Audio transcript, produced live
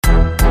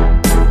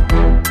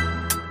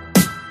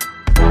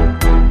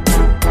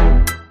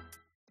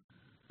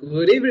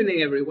Good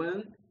evening,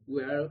 everyone.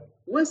 We are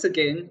once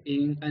again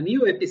in a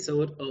new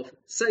episode of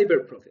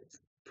Cyber Prophets,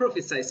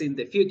 prophesizing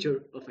the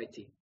future of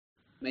IT.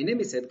 My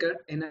name is Edgar,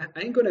 and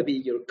I'm going to be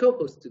your co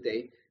host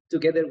today,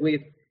 together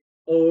with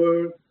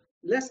our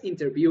last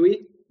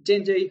interviewee,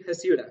 Genjay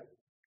Hasura.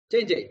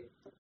 Genjay.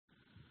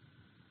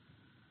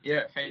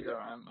 Yeah, hey there.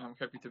 I'm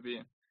happy to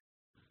be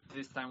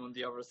this time on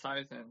the other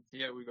side, and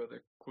yeah, we got a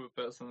cool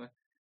person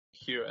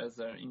here as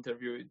an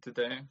interview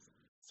today.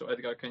 So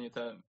Edgar, can you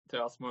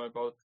tell us more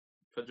about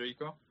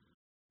Federico?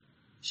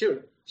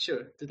 Sure.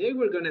 Today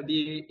we're going to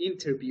be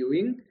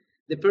interviewing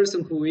the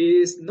person who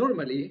is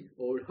normally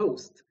our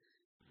host.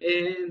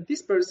 And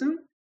this person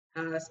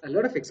has a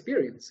lot of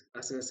experience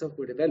as a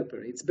software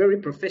developer. It's very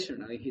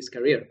professional in his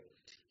career.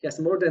 He has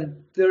more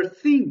than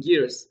 13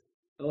 years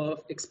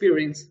of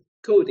experience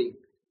coding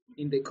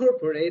in the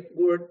corporate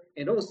world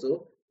and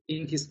also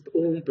in his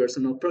own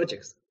personal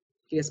projects.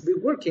 He has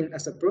been working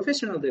as a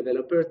professional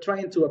developer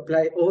trying to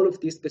apply all of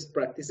these best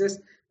practices,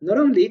 not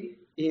only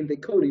in the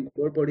coding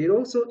world, but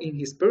also in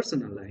his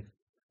personal life.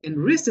 And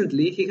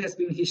recently, he has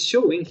been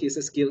showing his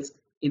skills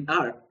in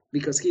art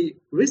because he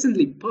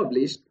recently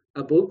published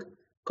a book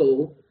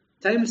called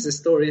Timeless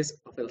Stories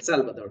of El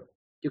Salvador.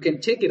 You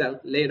can check it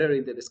out later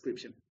in the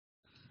description.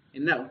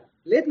 And now,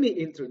 let me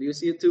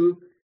introduce you to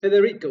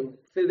Federico.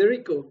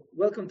 Federico,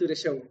 welcome to the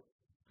show.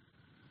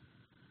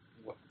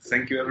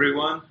 Thank you,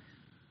 everyone.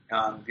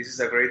 This is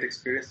a great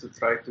experience to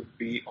try to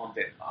be on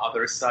the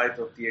other side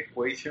of the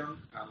equation,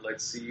 and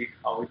let's see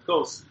how it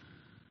goes.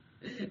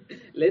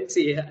 Let's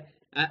see.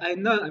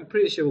 I'm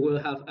pretty sure we'll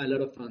have a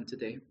lot of fun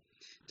today.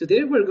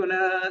 Today we're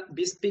gonna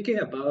be speaking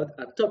about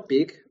a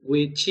topic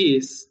which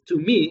is, to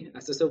me,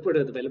 as a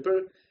software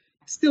developer,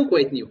 still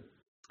quite new.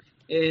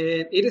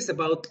 And it is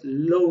about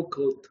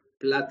low-code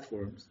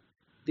platforms.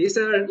 These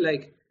are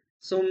like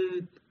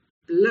some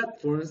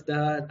platforms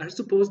that are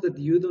supposed that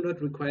you do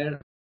not require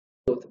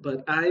code,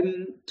 but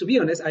to be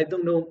honest, I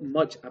don't know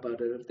much about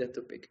that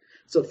topic.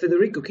 So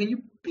Federico, can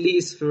you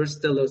please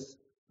first tell us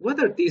what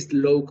are these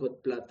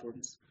low-code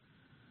platforms?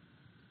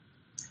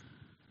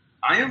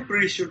 I am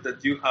pretty sure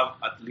that you have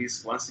at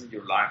least once in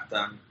your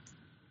lifetime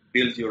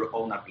built your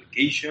own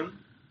application,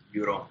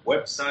 your own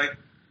website,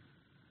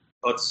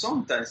 but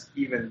sometimes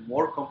even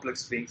more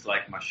complex things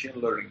like machine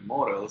learning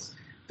models,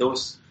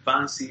 those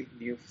fancy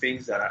new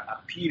things that are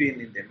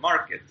appearing in the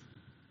market.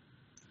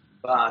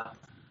 But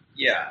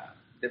yeah,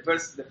 the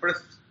first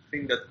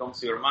thing that comes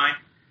to your mind,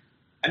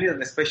 I need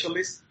a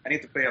specialist, I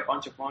need to pay a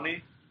bunch of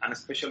money, and a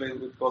specialist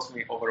would cost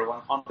me over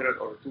 $100,000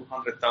 or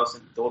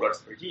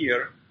 $200,000 per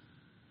year.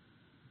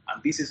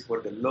 And this is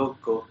where the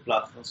low-code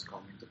platforms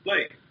come into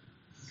play.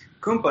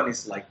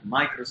 Companies like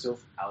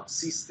Microsoft,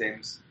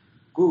 OutSystems,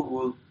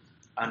 Google,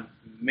 and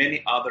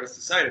many others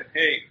decided,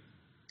 hey,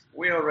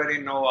 we already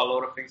know a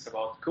lot of things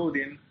about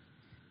coding,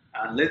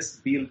 and let's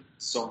build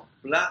some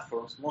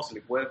platforms,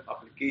 mostly web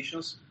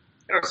applications.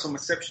 There are some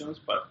exceptions,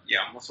 but yeah,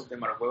 most of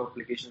them are web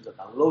applications that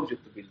allow you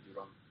to build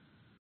your own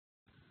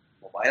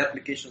mobile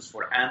applications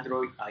for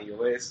Android,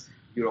 iOS,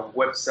 your own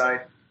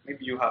website.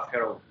 Maybe you have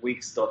heard of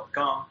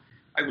Wix.com.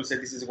 I would say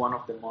this is one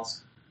of the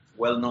most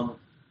well-known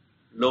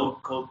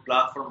low-code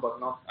platform,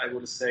 but not, I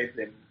would say,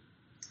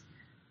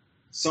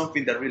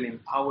 something that really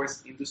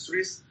empowers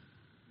industries.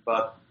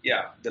 But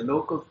yeah, the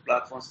low-code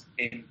platforms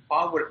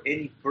empower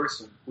any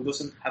person who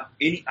doesn't have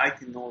any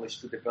IT knowledge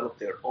to develop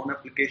their own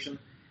application.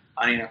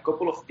 And in a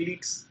couple of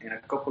clicks, in a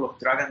couple of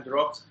drag and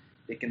drops,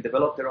 they can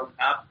develop their own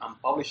app and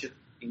publish it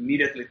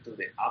immediately to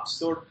the App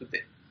Store, to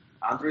the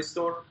Android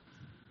Store,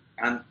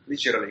 and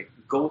literally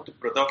go to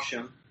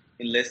production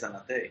in less than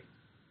a day.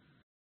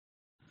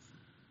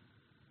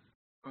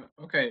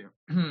 Okay,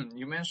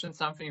 you mentioned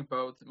something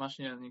about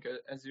machine learning.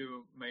 As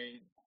you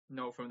may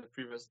know from the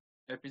previous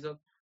episode,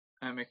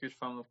 I'm a huge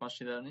fan of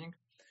machine learning,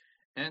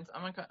 and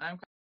I'm concerned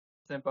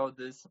about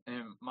this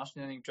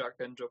machine learning drag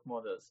and drop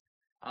models.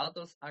 Are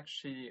those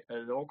actually a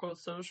low-code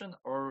solution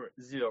or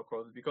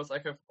zero-code? Because I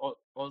have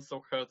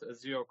also heard a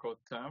zero-code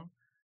term.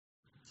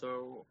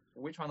 So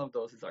which one of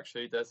those is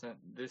actually this,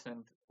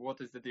 and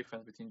what is the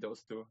difference between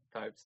those two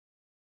types?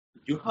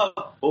 You have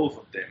both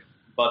of them,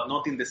 but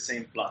not in the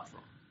same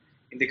platform.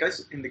 In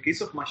the case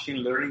of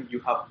machine learning,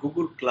 you have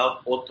Google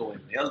Cloud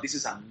AutoML. This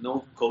is a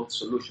no-code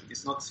solution.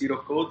 It's not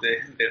zero-code.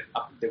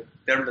 The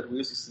term that we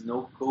use is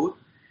no-code.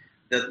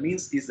 That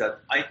means is that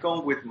I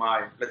come with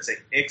my, let's say,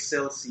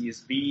 Excel,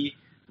 CSV,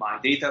 my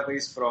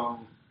database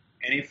from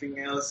anything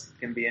else.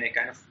 It can be any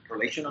kind of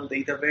relational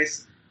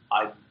database.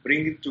 I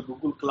bring it to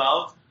Google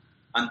Cloud,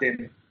 and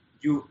then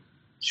you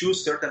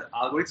choose certain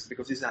algorithms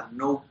because it's a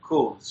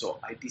no-code. So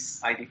I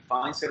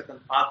define certain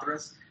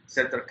patterns,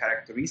 certain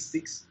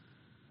characteristics,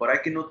 but I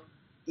cannot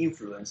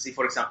influence. If,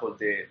 for example,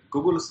 the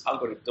Google's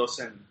algorithm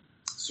doesn't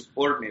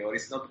support me or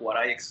it's not what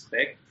I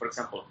expect, for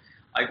example,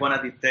 I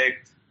want to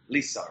detect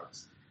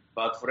lizards,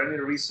 but for any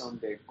reason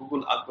the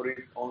Google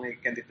algorithm only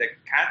can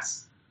detect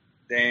cats,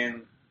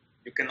 then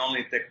you can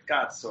only detect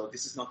cats, so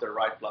this is not the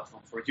right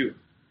platform for you.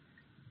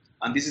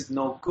 And this is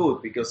no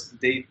good because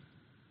they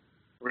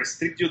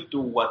restrict you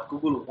to what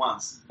Google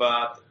wants,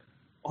 but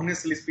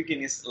honestly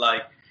speaking, is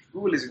like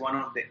Google is one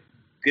of the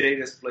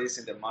greatest places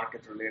in the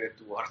market related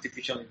to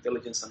artificial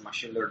intelligence and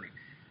machine learning.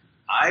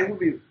 I would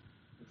be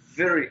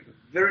very,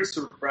 very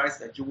surprised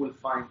that you will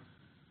find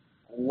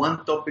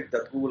one topic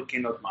that Google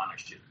cannot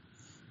manage it.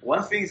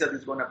 One thing is that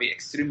it's going to be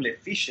extremely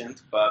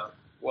efficient, but,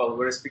 well,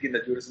 we're speaking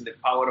that you're using the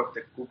power of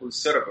the Google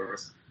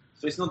servers,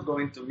 so it's not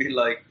going to be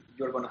like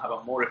you're going to have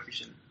a more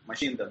efficient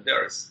machine than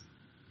theirs.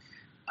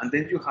 And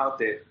then you have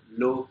the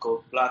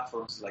low-code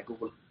platforms like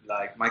Google,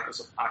 like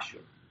Microsoft Azure.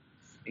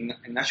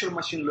 In Azure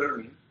Machine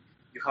Learning,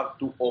 you have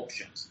two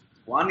options.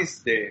 One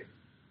is the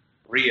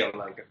real,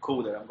 like a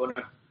coder. I'm going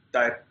to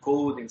type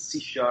code in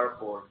C#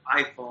 or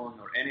Python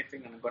or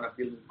anything, and I'm going to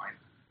build my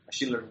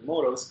machine learning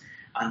models.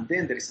 And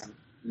then there is a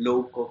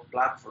low-code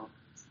platform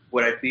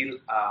where I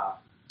build a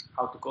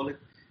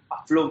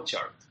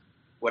flowchart,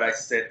 where I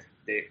set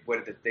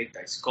where the data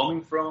is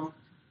coming from,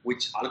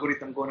 which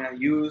algorithm I'm going to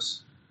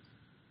use,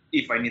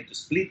 if I need to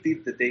split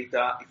the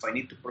data, if I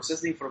need to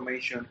process the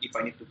information, if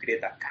I need to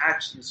create a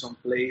cache in some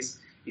place,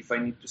 if I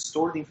need to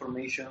store the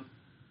information.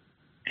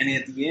 And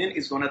at the end,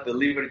 it's going to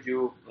deliver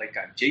you like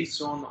a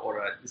JSON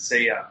or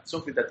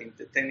something that in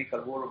the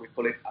technical world we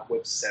call it a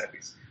web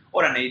service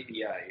or an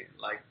API.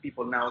 Like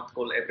people now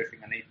call everything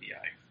an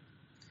API.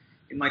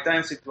 In my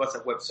times, it was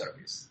a web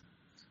service.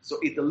 So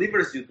it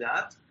delivers you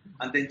that,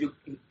 and then you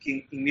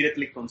can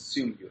immediately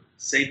consume you,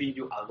 saving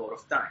you a lot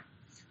of time.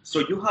 So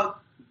you have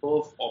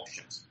both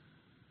options.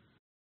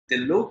 The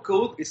low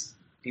code is,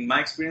 in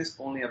my experience,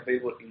 only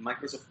available in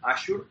Microsoft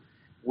Azure,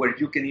 where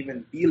you can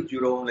even build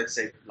your own, let's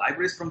say,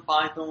 libraries from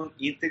Python,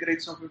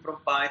 integrate something from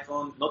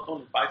Python. Not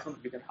only Python,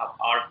 you can have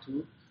R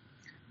too,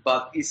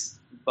 but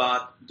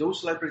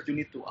those libraries, you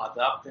need to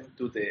adapt them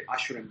to the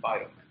Azure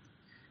environment.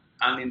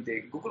 And in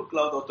the Google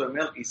Cloud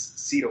AutoML is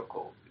zero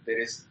code. There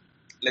is,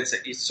 let's say,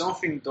 if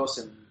something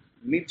doesn't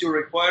meet your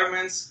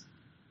requirements,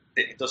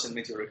 then it doesn't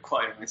meet your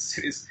requirements.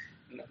 There is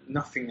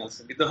nothing else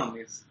to be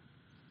done.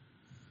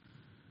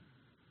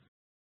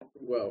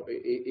 Well,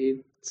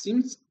 it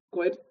seems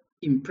quite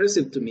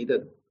impressive to me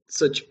that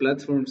such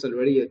platforms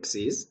already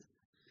exist.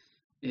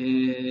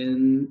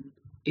 And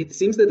it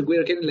seems that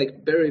we're getting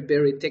like very,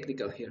 very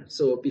technical here.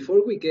 So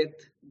before we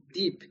get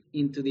deep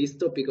into this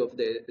topic of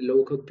the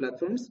low-code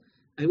platforms,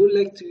 I would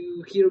like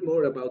to hear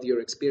more about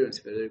your experience,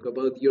 Federico,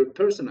 about your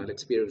personal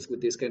experience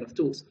with these kind of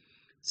tools.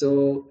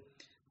 So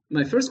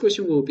my first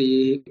question will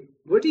be,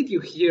 where did you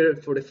hear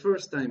for the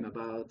first time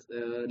about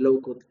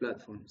low-code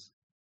platforms?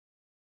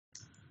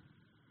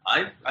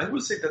 I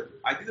will say that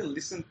I didn't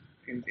listen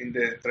in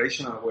the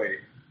traditional way.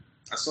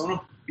 As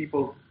some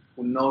people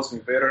who knows me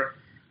better,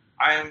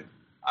 I am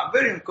a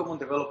very uncommon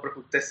developer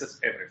who tests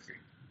everything.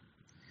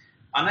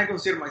 And I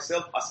consider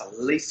myself as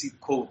a lazy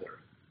coder.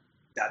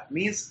 That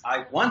means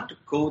I want to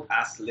code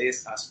as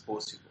less as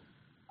possible.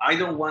 I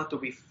don't want to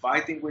be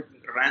fighting with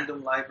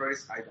random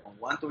libraries. I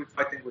don't want to be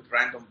fighting with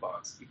random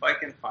bugs. If I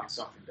can find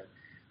something that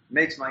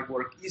makes my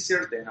work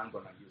easier, then I'm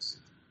going to use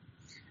it.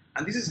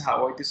 And this is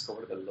how I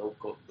discovered the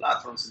low-code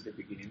platforms in the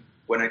beginning,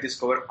 when I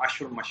discovered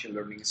Azure Machine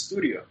Learning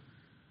Studio.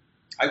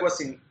 I was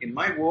in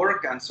my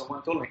work and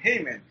someone told me,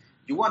 hey man,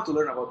 you want to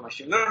learn about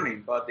machine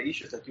learning, but the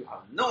issue is that you have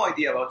no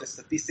idea about the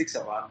statistics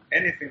about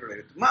anything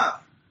related to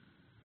math.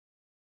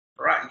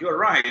 Right, you're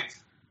right.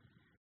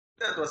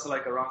 That was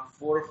like around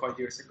 4 or 5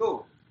 years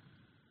ago.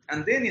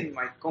 And then in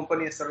my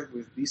company, I started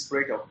with this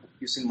project of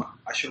using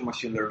Azure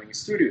Machine Learning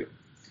Studio,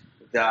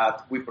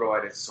 that we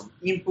provided some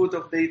input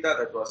of data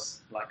that was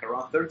like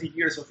around 30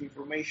 years of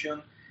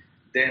information.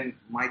 Then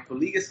my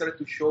colleague started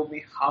to show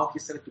me how he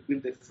started to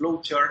build the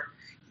flowchart.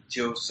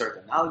 He chose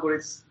certain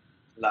algorithms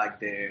like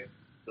the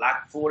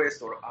Black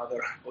Forest or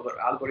other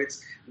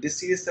algorithms. The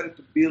he started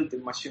to build the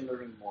machine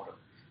learning model.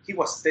 He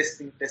was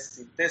testing,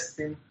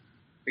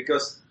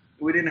 because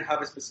we didn't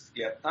have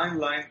specifically a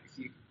timeline.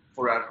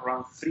 For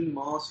around 3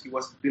 months, he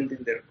was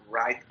building the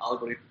right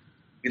algorithm,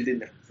 building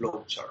the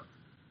flowchart.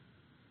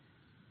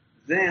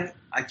 Then,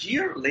 a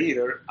year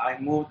later, I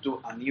moved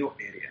to a new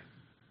area.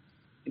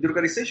 In the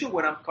organization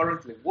where I'm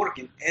currently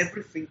working,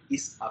 everything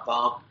is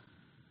about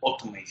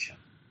automation.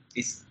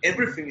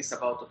 Everything is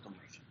about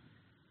automation.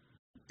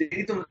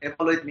 They don't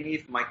evaluate me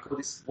if my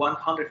code is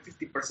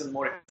 150%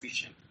 more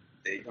efficient.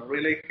 They don't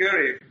really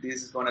care if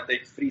this is going to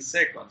take 3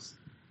 seconds.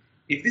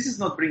 If this is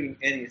not bringing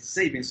any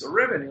savings or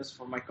revenues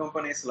for my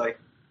company, it's like,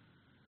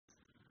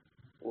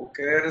 who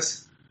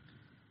cares?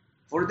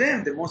 For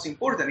them, the most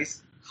important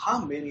is how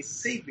many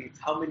savings,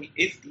 how many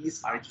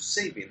FTEs are you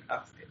saving?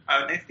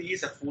 An FTE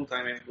is a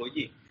full-time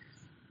employee.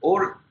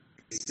 Or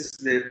this is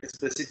the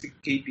specific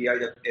KPI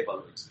that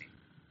evaluates me.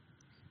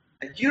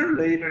 A year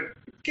later,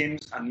 it came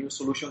a new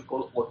solution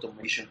called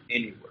Automation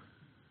Anywhere.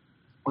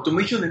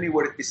 Automation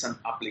Anywhere is an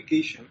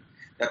application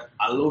that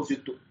allows you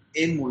to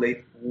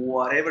emulate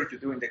whatever you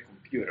do in the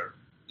computer.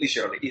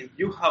 Literally, if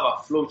you have a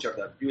flowchart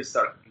that you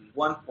start in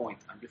one point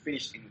and you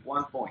finish in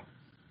one point,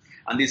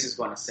 and this is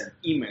going to send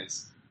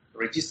emails,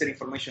 register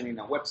information in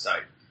a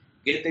website,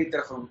 get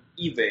data from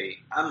eBay,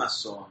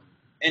 Amazon,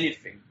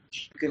 anything,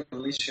 you can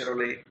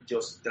literally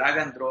just drag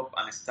and drop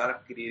and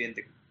start creating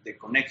the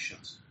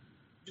connections.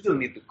 You don't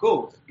need to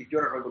code. If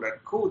you're a regular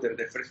coder,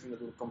 the first thing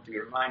that will come to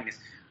your mind is,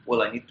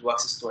 well, I need to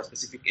access to a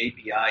specific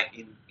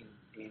API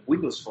in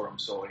Windows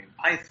Forms or in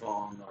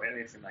Python or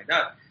anything like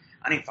that.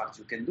 And in fact,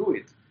 you can do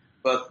it.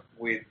 But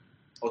with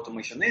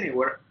Automation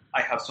Anywhere,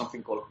 I have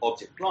something called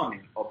object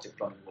cloning. Object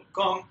cloning will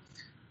come.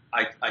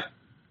 I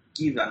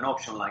give an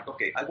option like,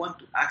 okay, I want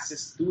to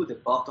access to the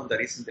button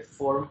that is in the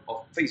form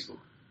of Facebook.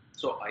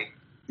 So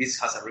this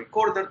has a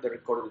recorder. The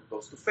recorder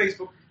goes to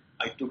Facebook.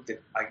 I do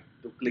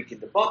click in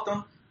the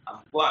button, and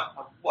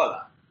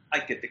voila, I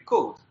get the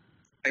code.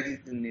 I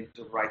didn't need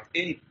to write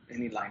any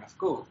line of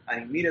code,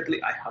 and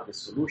immediately I have the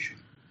solution.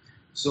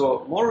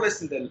 So more or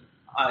less in the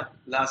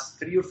last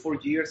 3 or 4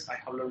 years, I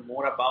have learned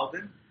more about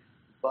them,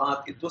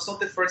 but it was not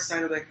the first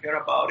time that I heard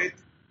about it.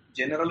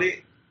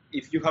 Generally,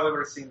 if you have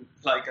ever seen,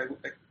 like I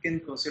can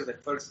consider the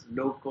first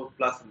low-code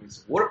platform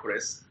is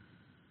WordPress.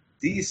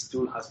 This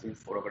tool has been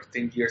for over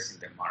 10 years in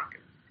the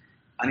market.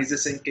 And it's the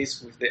same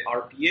case with the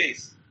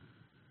RPAs.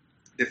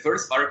 The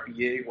first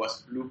RPA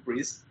was Blue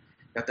Prism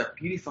that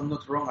appeared, if I'm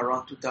not wrong,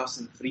 around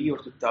 2003 or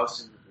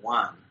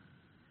 2001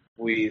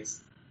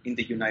 in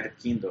the United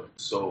Kingdom.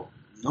 So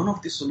none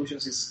of these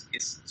solutions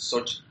is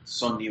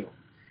so new.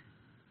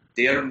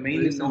 They are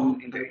mainly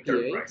known in the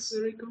enterprise.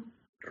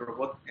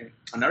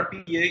 An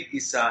RPA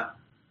is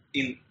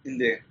in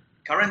the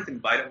current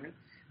environment,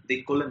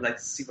 they call them like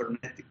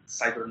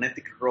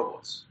cybernetic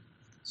robots.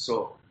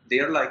 So they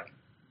are like,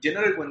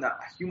 generally when a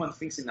human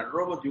thinks in a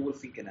robot, you will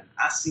think in an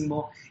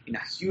Asimo, in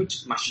a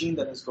huge machine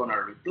that is going to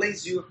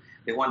replace you,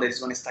 the one that is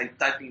going to start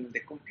typing in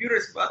the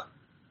computers, but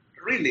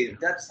really,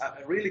 that's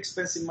a really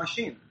expensive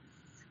machine.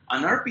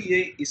 An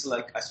RPA is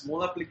like a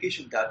small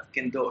application that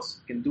can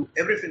do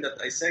everything that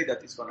I say,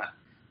 that is going to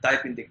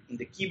type in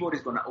the keyboard,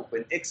 is going to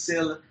open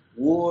Excel,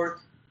 Word,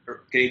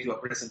 or create you a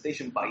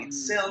presentation by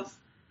itself,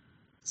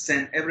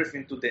 send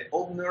everything to the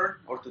owner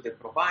or to the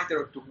provider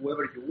or to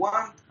whoever you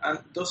want, and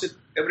does it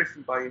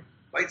everything by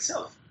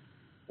itself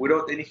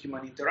without any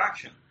human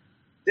interaction.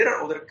 There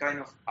are other kind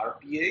of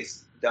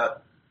RPAs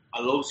that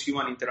allows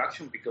human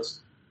interaction,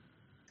 because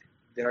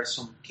there are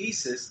some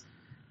cases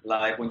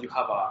like when you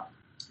have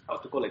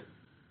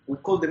we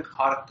call them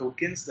hard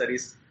tokens, that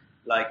is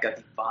like a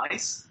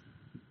device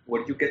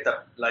where you get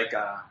like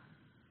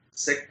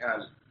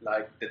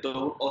the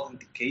double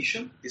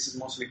authentication. This is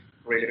mostly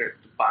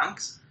related to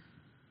banks.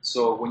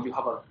 So when you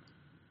have a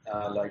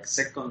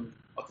second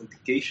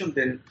authentication,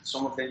 then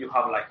some of them you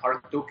have like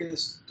hard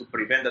tokens to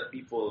prevent that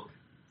people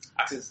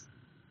access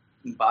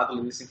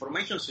badly this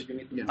information. So you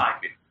need to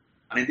type it.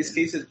 And in these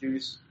cases, you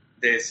use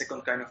the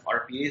second kind of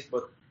RPAs,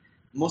 but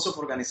most of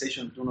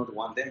organizations do not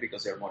want them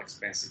because they're more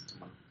expensive to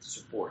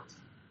support.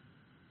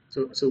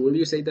 So will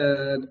you say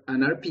that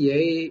an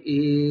RPA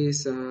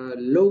is a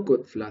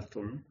low-code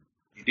platform?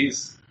 It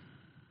is.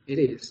 It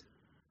is.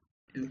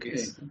 Okay.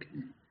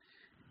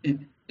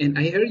 And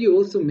I heard you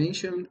also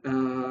mention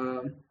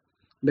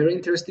very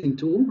interesting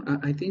tool.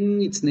 I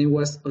think its name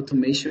was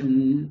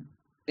Automation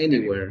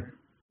Anywhere.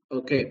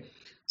 Okay.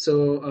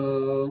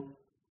 So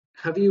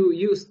have you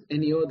used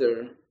any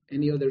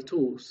other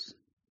tools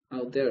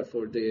out there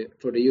for the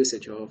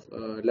usage of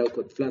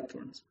low-code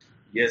platforms?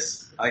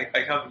 Yes, I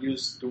have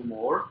used 2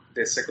 more.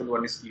 The second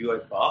one is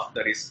UiPath,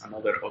 that is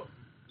another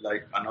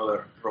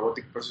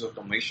robotic process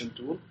automation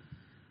tool.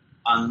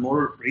 And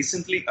more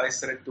recently, I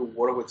started to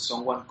work with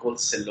someone called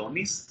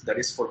Celonis, that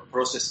is for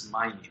process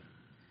mining.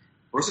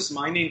 Process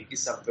mining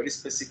is a very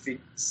specific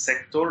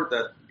sector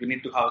that you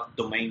need to have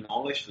domain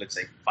knowledge, let's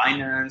say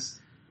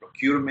finance,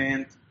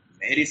 procurement,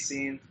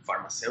 medicine,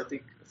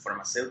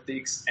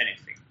 pharmaceutics,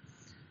 anything.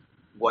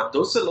 What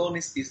does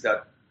Celonis is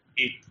that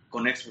it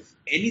connects with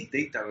any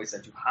database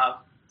that you have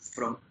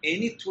from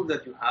any tool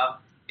that you have,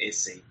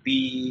 SAP,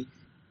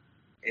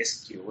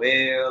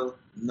 SQL,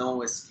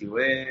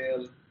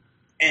 NoSQL,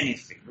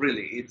 anything,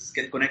 really. It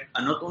can connect,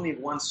 and not only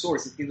one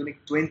source, it can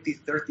connect 20,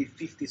 30,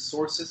 50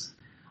 sources.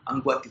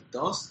 And what it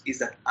does is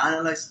that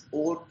analyze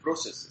all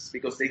processes,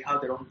 because they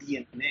have their own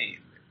DNA,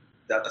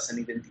 that as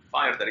an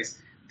identifier, that is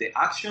the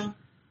action,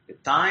 the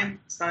time,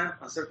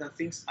 and certain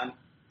things, and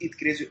it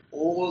creates you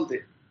all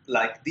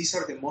these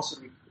are the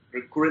most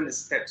recurrent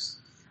steps,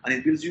 and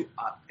it builds you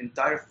an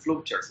entire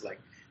flowcharts.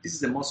 Like, this is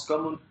the most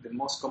common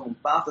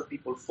path that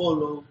people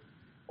follow,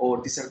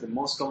 or these are the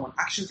most common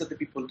actions that the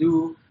people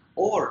do,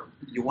 or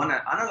you want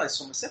to analyze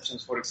some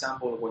exceptions. For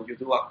example, when you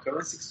do a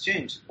currency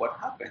exchange, what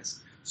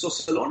happens? So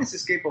Celonis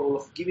is capable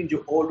of giving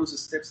you all those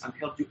steps and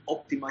help you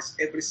optimize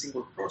every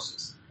single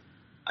process.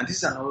 And this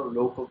is another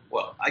low-code.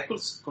 Well, I could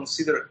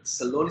consider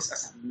Celonis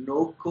as a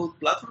no-code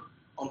platform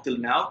until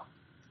now.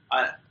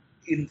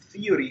 In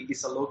theory,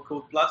 it's a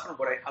low-code platform,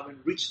 but I haven't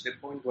reached the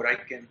point where I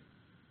can,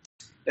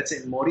 let's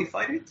say,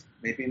 modify it.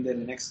 Maybe in the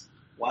next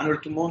 1 or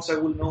 2 months, I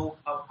will know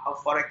how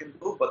far I can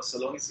go. But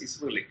Celonis is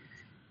really,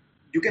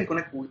 you can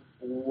connect with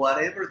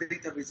whatever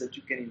database that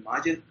you can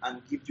imagine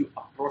and give you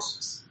a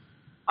process.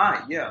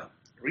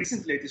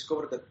 Recently I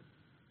discovered that,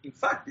 in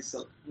fact,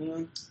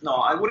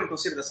 I wouldn't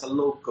consider it as a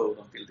low code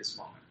until this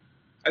moment.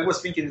 I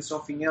was thinking in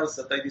something else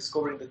that I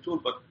discovered in the tool,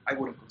 but I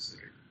wouldn't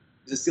consider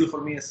it.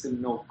 For me, it's still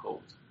no code.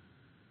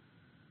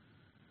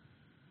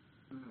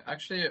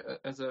 Actually,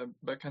 as a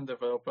backend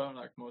developer,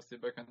 like mostly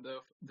backend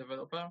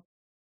developer,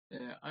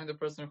 I'm the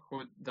person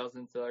who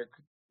doesn't like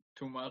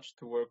too much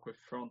to work with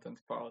front-end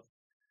part.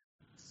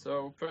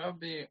 So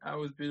probably I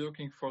would be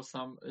looking for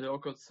some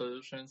low-code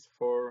solutions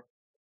for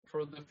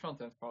the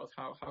front-end part.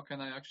 How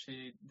can I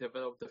actually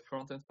develop the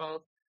front-end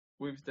part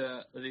with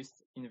the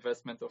least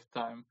investment of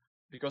time?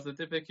 Because the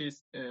typical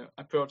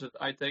approach that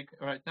I take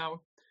right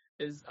now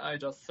is I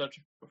just search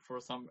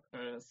for some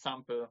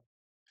sample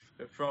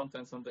front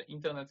ends on the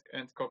internet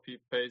and copy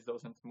paste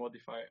those and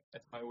modify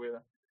at my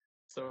will.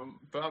 So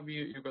probably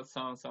you got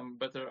some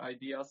better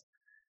ideas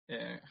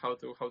how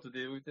to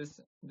deal with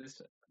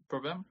this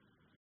problem.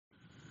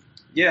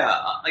 Yeah,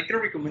 I can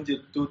recommend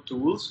you two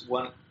tools.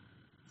 One,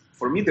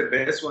 for me, the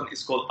best one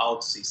is called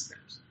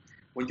OutSystems.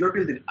 When you're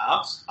building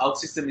apps,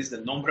 OutSystem is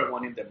the number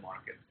one in the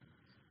market,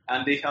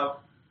 and they have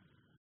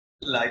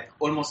like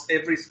almost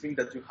everything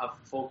that you have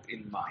thought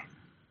in mind.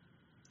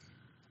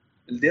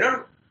 There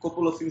are a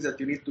couple of things that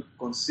you need to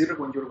consider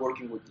when you're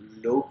working with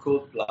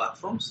low-code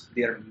platforms.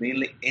 They are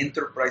mainly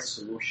enterprise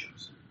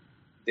solutions.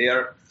 They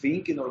are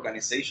thinking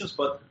organizations,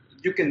 but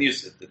you can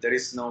use it. There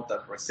is no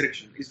that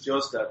restriction. It's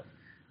just that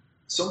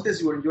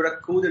sometimes when you're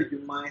a coder, you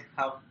might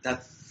have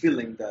that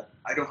feeling that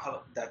I don't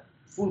have that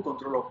full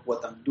control of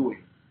what I'm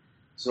doing.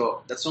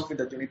 So that's something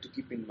that you need to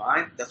keep in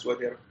mind. That's why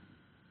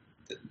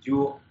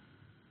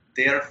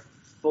they are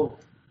thought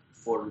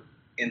for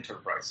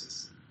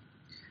enterprises.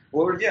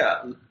 Or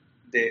yeah,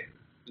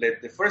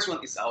 the first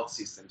one is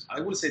OutSystems. I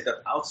will say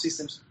that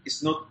OutSystems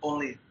is not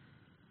only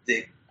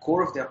the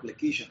core of the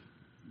application.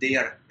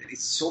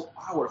 It's so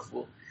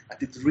powerful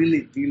that it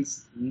really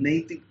builds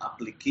native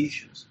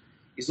applications.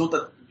 It's not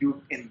that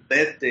you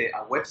embed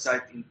a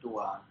website into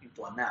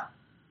an app.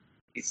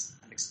 It's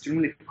an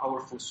extremely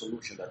powerful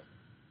solution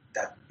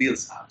that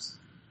builds apps.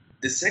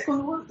 The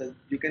second one that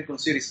you can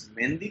consider is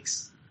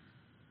Mendix.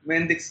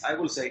 Mendix, I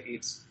will say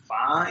it's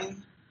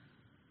fine.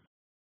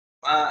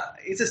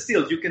 It's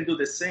still, you can do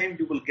the same.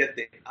 You will get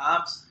the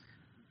apps,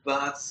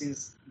 but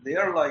since they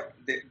are like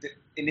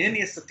in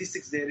any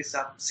statistics, there is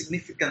a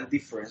significant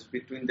difference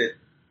between the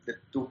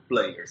two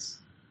players.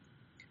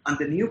 And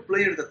the new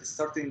player that is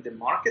starting in the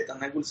market,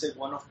 and I will say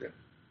one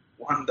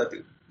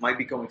that might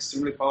become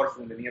extremely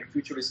powerful in the near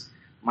future, is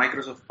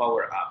Microsoft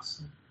Power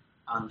Apps.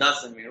 And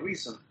that's the main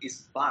reason.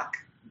 It's backed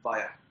by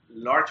a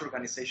large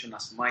organization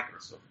as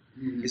Microsoft.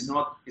 Mm-hmm.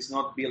 It's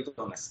not built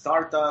on a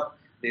startup.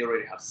 They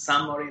already have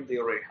Xamarin, they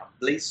already have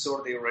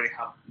Blazor, they already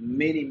have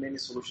many, many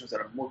solutions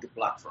that are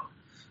multi-platform.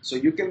 So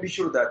you can be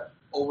sure that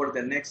over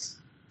the next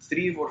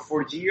 3 or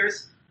 4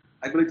 years,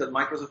 I believe that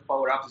Microsoft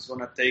Power Apps is going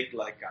to take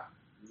like a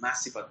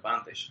massive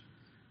advantage.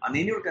 And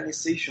any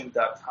organization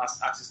that has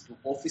access to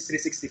Office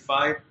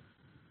 365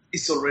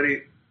 is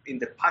already in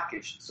the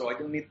package, so I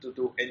don't need to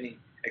do any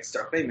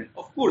extra payment.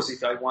 Of course,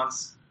 if I want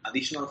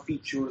additional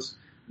features,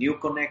 new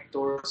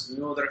connectors,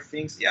 new other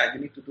things, yeah, you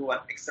need to do an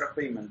extra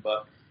payment,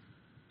 but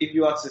if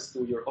you access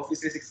to your Office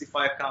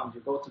 365 account,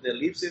 you go to the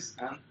ellipsis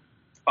and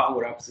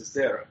Power Apps is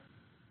there.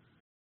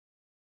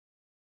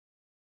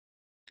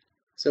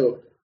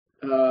 So,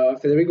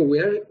 Federico, we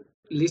are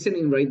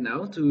listening right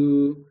now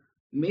to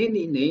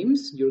many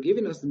names. You're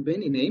giving us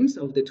many names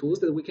of the tools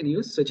that we can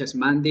use, such as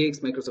Mendix,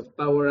 Microsoft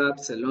Power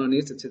Apps,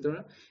 Celonis,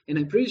 etc. And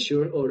I'm pretty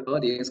sure our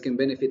audience can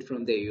benefit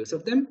from the use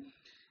of them.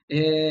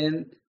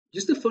 And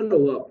just to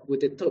follow up with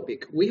the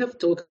topic, we have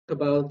talked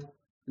about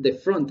the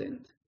front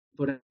end.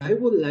 But I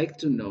would like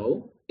to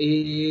know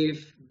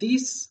if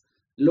these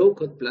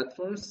low-code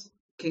platforms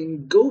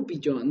can go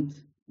beyond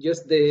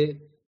just the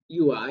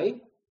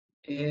UI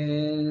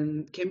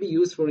and can be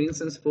used, for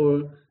instance,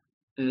 for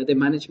the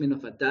management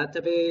of a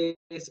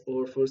database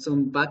or for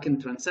some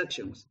backend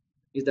transactions.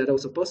 Is that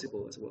also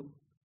possible as well?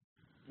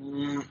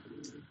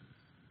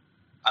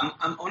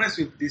 I'm honest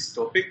with this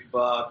topic,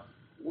 but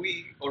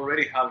we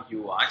already have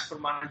UIs for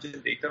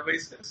managing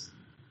databases.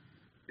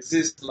 This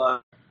is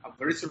like a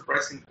very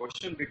surprising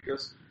question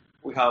because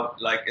we have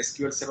like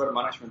SQL Server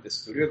Management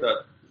Studio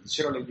that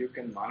literally you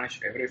can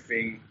manage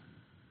everything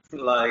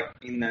like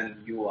in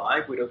an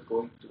UI without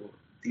going to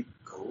deep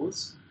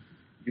codes.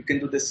 You can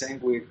do the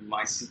same with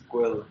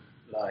MySQL,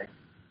 like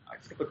I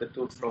forgot the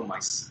tool from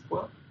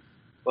MySQL,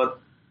 but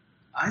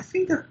I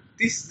think that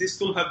this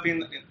tool have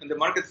been in the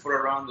market for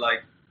around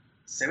like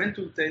 7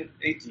 to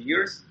 8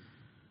 years.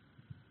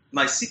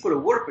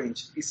 MySQL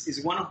Workbench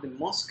is one of the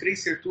most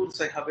crazier tools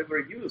I have ever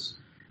used.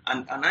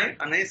 And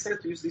I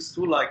started to use this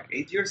tool like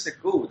 8 years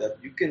ago that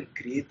you can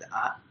create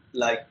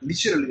like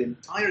literally the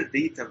entire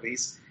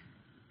database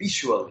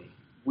visually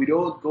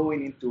without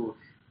going into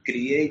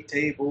create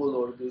table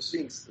or those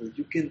things.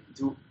 You can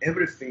do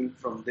everything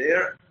from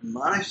there,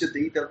 manage the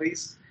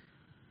database.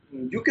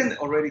 You can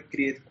already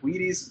create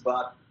queries,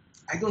 but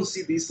I don't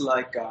see this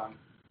like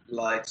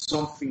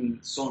something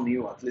so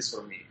new, at least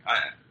for me.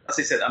 As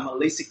I said, I'm a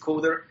lazy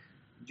coder.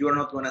 You are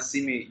not going to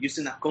see me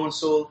using a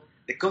console.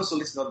 The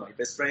console is not my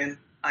best friend.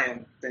 I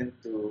tend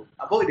to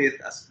avoid it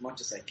as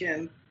much as I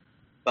can.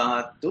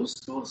 But those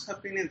tools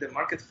have been in the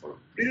market for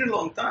a pretty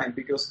long time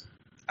because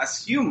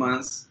as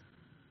humans,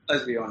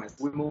 let's be honest,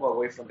 we moved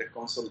away from the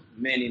console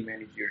many,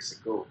 many years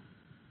ago.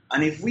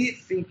 And if we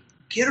think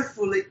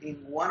carefully in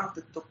one of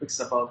the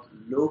topics about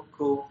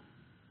low-code,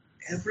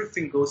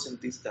 everything goes in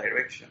this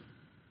direction.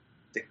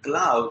 The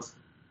cloud,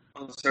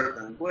 in a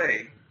certain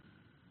way,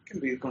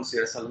 can be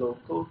considered as a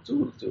low-code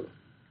tool too.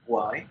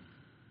 Why?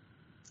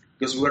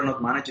 Because we're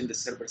not managing the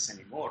servers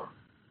anymore.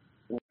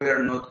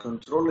 We're not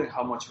controlling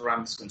how much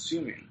RAM is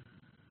consuming.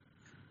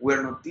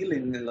 We're not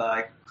dealing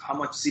like how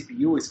much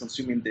CPU is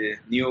consuming the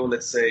new,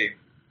 let's say,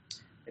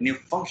 the new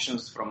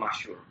functions from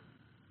Azure.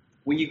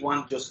 We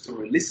want just to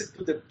release it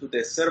to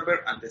the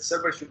server, and the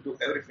server should do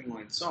everything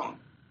on its own.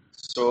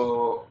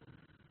 So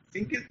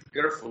think it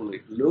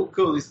carefully. Low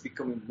code is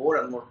becoming more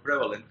and more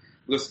prevalent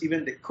because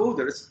even the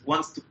coders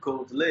want to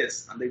code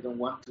less, and they don't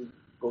want to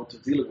go to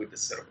deal with the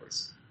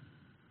servers.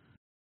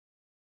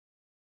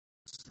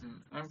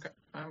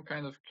 I'm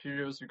kind of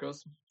curious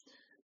because,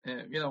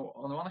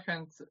 on one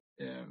hand,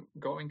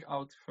 going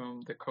out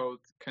from the code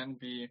can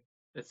be,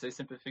 let's say,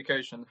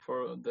 simplification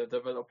for the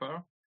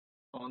developer.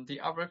 On the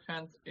other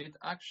hand, it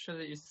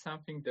actually is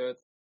something that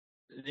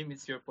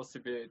limits your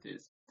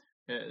possibilities,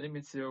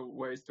 limits your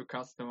ways to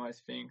customize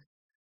things.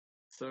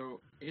 So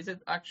is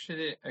it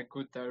actually a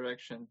good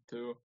direction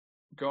to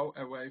go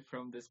away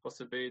from these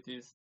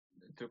possibilities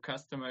to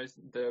customize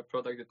the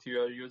product that you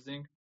are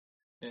using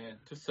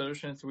to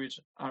solutions which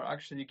are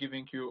actually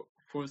giving you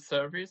full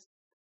service?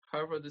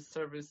 However, the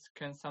service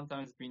can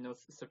sometimes be not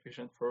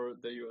sufficient for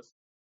the use.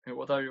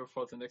 What are your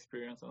thoughts and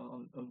experience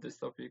on this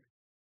topic?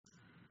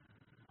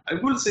 I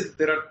will say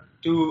that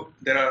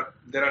there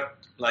are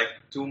like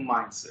two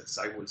mindsets,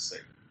 I will say.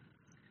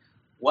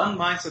 One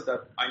mindset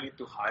that I need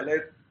to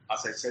highlight,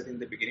 as I said in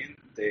the beginning,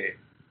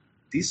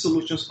 these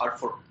solutions are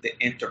for the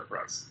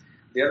enterprise.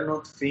 They are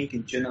not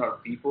thinking general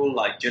people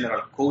like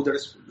general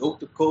coders who love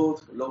to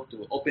code, who love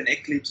to open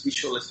Eclipse,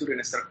 Visual Studio,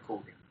 and start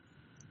coding.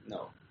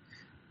 No.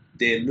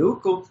 The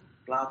low-code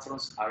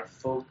platforms are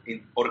focused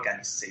in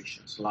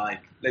organizations.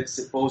 Like, let's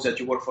suppose that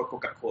you work for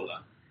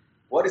Coca-Cola.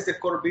 What is the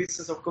core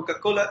business of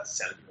Coca-Cola?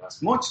 Sell you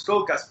as much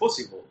Coke as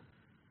possible.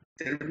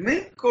 Their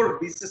main core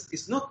business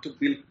is not to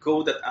build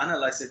code that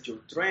analyzes your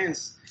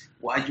trends,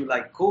 why you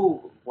like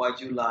Coke, why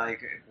you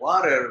like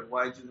water,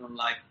 why you don't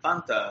like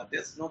Fanta.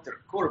 That's not their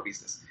core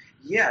business.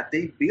 Yeah,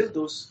 they build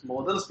those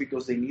models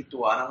because they need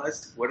to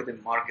analyze where the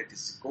market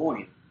is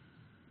going.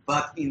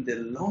 But in the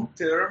long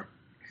term,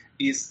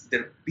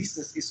 their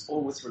business is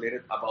always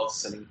related about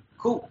selling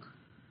Coke.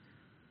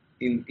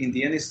 In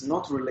the end, it's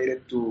not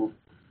related to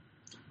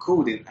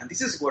coding. And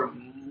this is where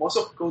most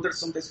of coders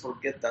sometimes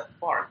forget that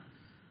part.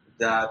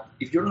 That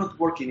if you're not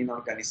working in an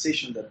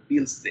organization that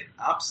builds the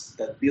apps,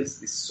 that builds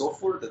the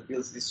software, that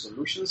builds these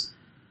solutions,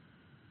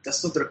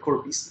 that's not their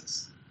core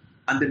business.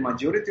 And the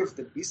majority of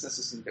the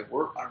businesses in the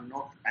world are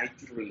not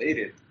IT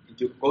related.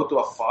 If you go to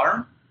a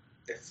farm,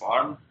 the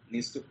farm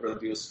needs to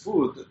produce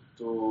food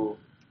to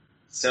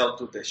sell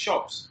to the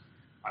shops.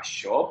 A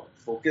shop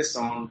focus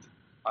on,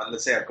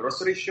 let's say a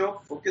grocery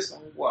shop, focus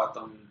on what?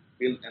 On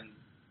build and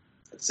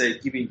let's say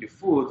giving you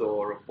food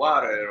or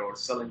water or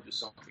selling you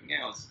something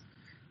else.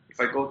 If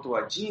I go to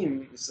a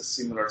gym, it's a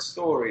similar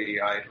story.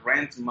 I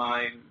rent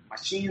my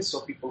machines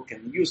so people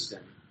can use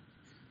them.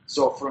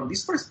 So from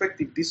this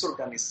perspective, these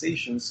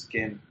organizations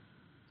can,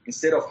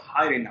 instead of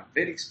hiring a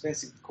very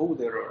expensive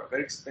coder or a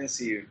very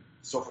expensive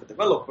software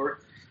developer,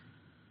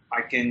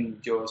 I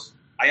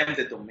am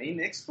the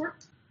domain expert.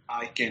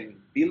 I can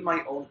build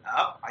my own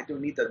app. I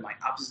don't need that my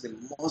app is the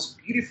most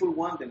beautiful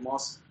one,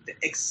 the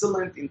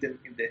excellent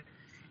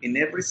in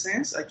every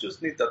sense. I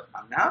just need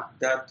an app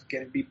that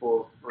can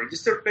people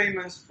register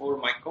payments for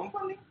my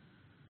company,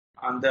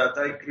 and that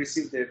I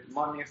receive the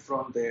money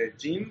from the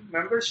gym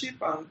membership,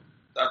 and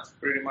that's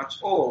pretty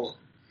much all.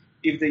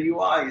 If the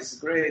UI is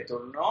great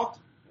or not,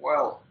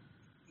 well,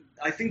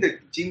 I think the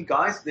gym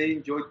guys, they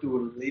enjoy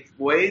to lift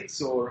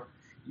weights or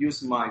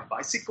use my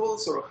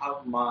bicycles or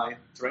have my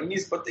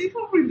trainees, but they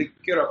don't really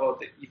care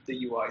about if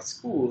the UI is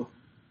cool.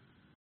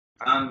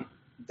 And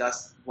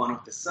that's one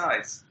of the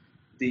sides.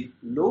 The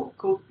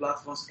low-code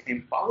platforms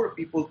empower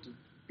people to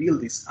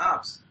build these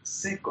apps.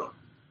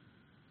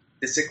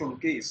 The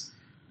second case,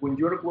 when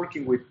you're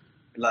working with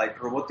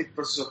like robotic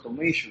process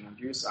automation and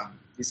use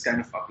these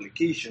kind of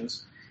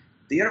applications,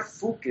 they are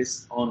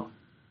focused on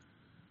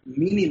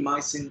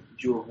minimizing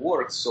your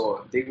work.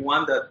 So they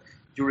want that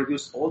you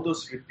reduce all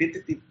those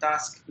repetitive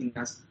tasks in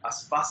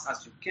as fast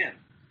as you can.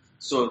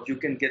 So you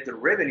can get the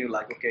revenue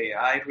like, okay,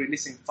 I'm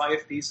releasing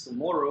 5 fees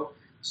tomorrow.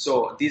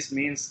 So this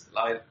means,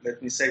 like,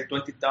 let me say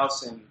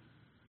 20,000,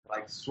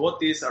 like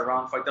SWOT is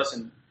around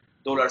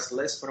 $5,000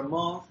 less per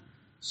month.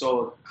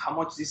 So how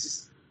much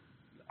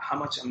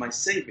am I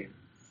saving?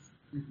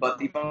 Mm-hmm.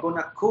 But if I'm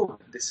gonna code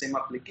the same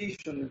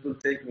application, it will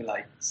take me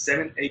like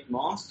 7-8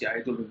 months. Yeah,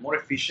 it will be more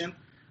efficient.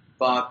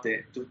 But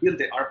to build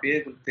the RPA,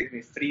 it will take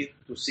me 3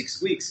 to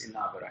 6 weeks in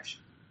average.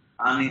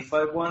 And if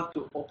I want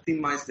to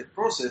optimize the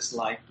process,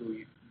 like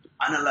to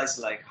analyze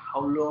like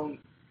how long,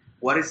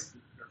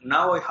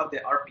 now I have the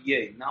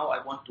RPA, now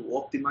I want to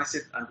optimize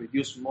it and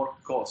reduce more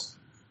cost.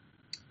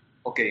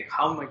 Okay,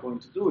 how am I going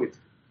to do it?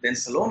 then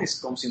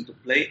Celonis comes into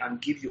play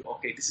and give you,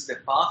 okay, this is the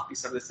path,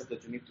 these are the steps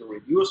that you need to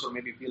reduce, or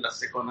maybe build a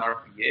second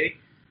RPA.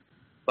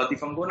 But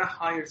if I'm going to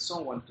hire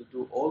someone to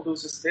do all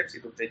those steps,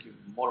 it will take you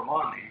more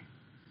money.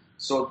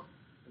 So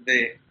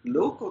the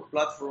low-code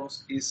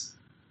platforms is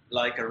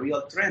like a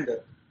real trend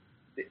that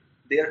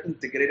they are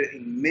integrated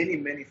in many,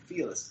 many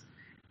fields.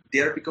 They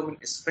are becoming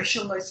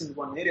specialized in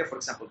one area. For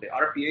example, the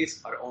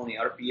RPAs are only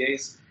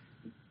RPAs.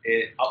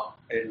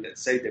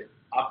 Let's say the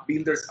app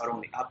builders are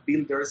only app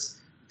builders.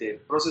 The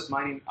process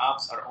mining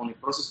apps are only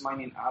process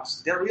mining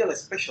apps. They're real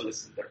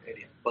specialists in their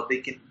area, but they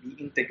can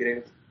be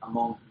integrated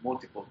among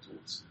multiple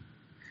tools.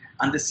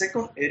 And the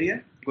second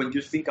area, when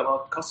you think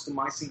about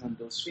customizing on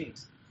those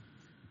things,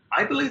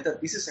 I believe that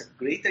this is a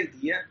great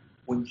idea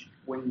when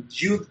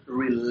you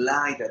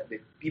rely that the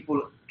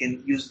people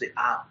can use the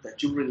app,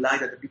 that you rely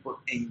that the people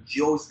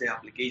enjoys the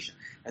application,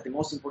 that the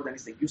most important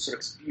is the user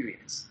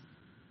experience.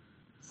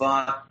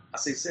 But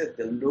as I said,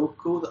 the low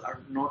code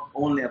are not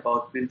only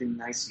about building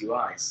nice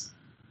UIs.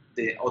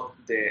 The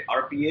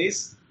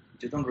RPAs,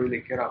 you don't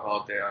really care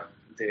about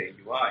the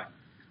UI.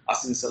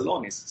 As in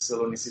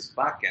Celonis is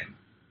backend,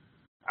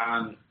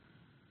 and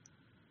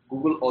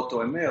Google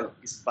AutoML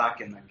is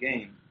backend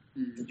again.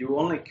 Mm-hmm. You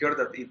only care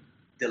that it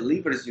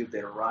delivers you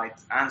the right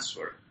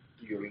answer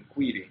to your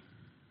inquiry,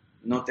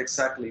 not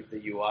exactly if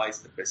the UI is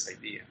the best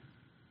idea.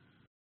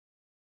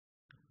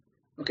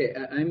 Okay,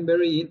 I'm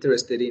very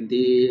interested in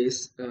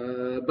these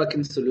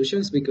backend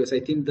solutions because I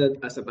think that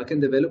as a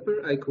backend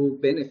developer, I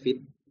could benefit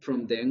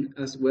from them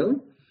as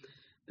well.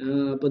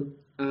 But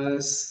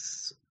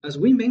as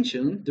we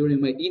mentioned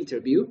during my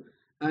interview,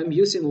 I'm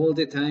using all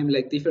the time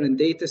like different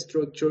data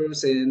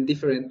structures and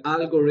different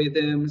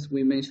algorithms.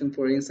 We mentioned,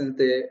 for instance,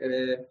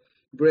 the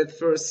breadth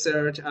first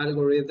search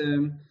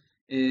algorithm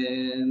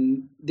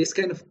and this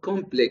kind of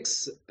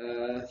complex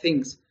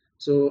things.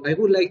 So I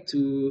would like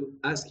to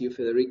ask you,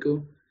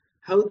 Federico,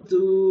 how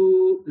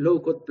do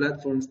low-code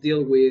platforms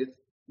deal with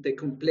the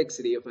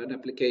complexity of an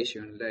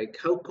application? Like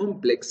how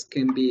complex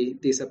can be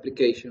these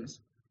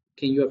applications?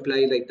 Can you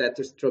apply like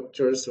data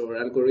structures or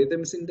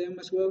algorithms in them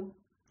as well?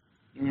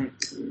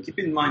 Keep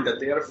in mind that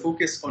they are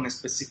focused on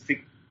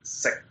specific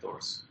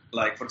sectors.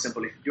 Like, for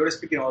example, if you're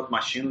speaking about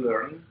machine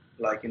learning,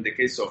 like in the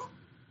case of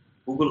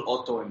Google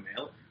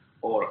AutoML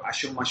or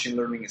Azure Machine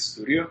Learning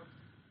Studio,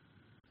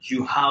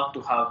 you have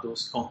to have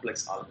those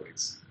complex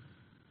algorithms.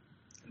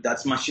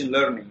 That's machine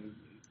learning.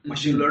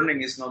 Machine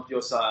learning is not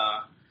just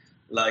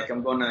like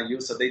I'm going to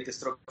use a data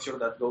structure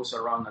that goes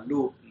around a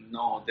loop.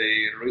 No,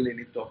 they really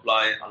need to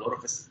apply a lot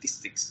of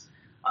statistics.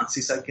 And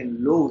since I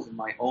can load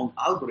my own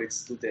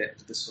algorithms to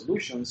the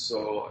solution,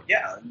 so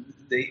yeah,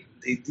 they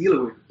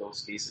deal with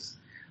those cases.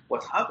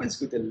 What happens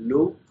with the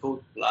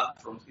low-code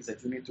platforms is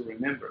that you need to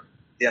remember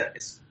they are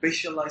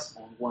specialized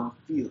on one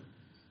field.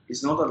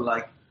 It's not that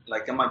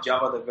like I'm a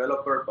Java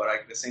developer, but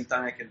at the same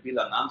time I can build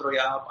an Android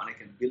app and I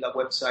can build a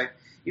website.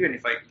 Even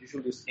if I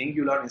usually use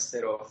Angular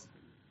instead of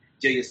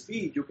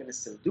JSP, you can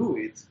still do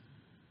it.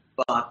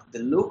 But the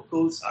low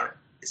codes are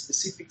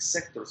specific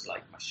sectors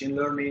like machine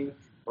learning,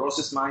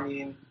 process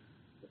mining,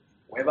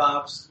 web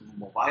apps,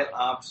 mobile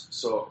apps.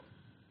 So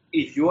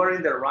if you are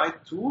in the right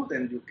tool,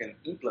 then you can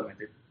implement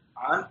it,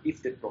 and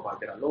if the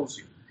provider allows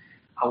you.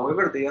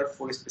 However, they are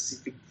for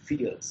specific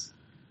fields.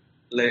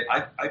 Like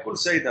I could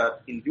say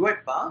that in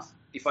UiPath,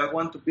 if I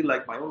want to build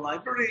like my own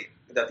library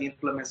that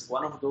implements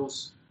one of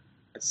those,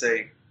 let's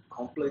say,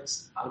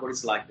 complex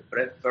algorithms like the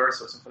breadth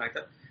first or something like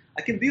that,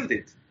 I can build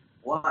it.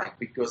 Why?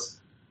 Because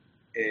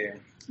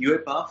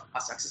UiPath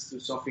has access to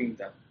something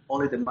that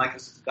only the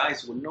Microsoft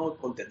guys will know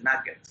called the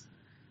Nugget.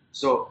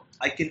 So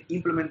I can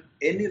implement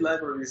any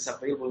library that is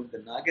available in the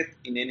Nugget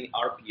in any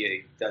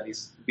RPA that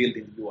is built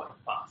in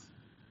UiPath.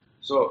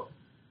 So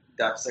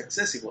that's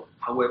accessible.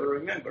 However,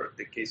 remember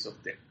the case of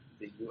the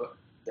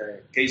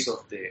case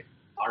of the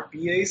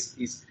RPAs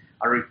is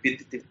a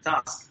repetitive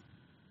task.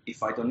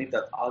 If I don't need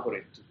that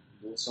algorithm to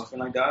do something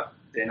like that,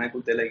 then I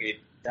could delegate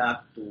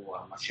that to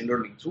a machine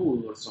learning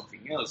tool or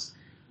something else.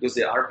 Because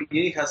the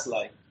RPA has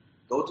like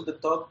go to the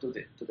top to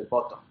the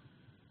bottom,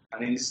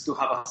 and it needs to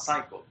have a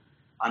cycle.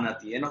 And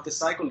at the end of the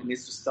cycle, it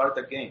needs to start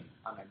again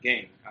and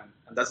again.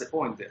 And that's the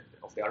point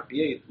of the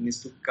RPA. It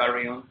needs to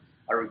carry on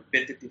a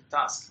repetitive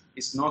task.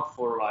 It's not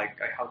for like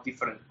I have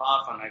different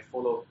paths and I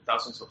follow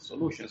thousands of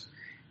solutions.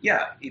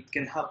 Yeah, it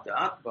can have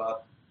that,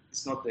 but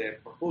it's not the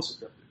purpose of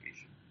the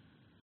application.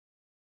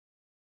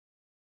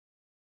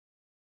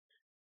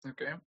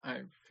 Okay,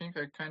 I think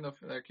I kind of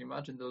like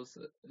imagine those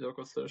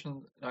local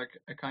solutions like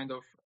a kind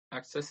of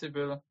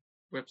accessible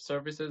web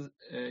services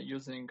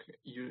using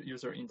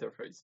user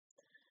interface.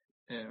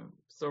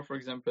 So, for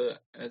example,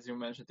 as you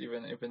mentioned,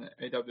 even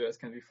AWS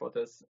can be thought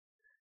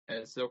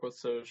as local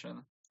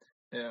solution.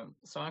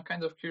 So I'm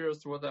kind of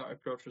curious what are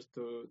approaches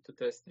to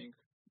testing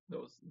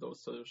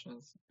those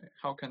solutions.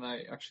 How can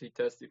I actually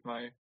test if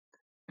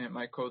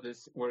my code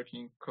is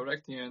working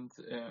correctly, and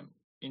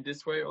in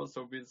this way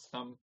also build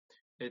some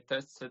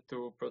test set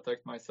to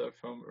protect myself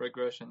from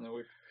regression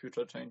with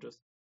future changes?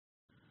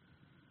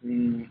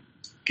 Can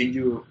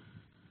you,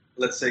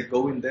 let's say,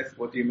 go in depth?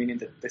 What do you mean in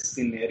the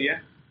testing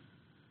area?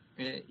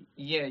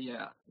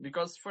 Yeah.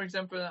 Because, for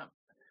example,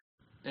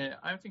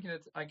 I'm thinking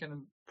that I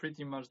can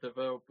pretty much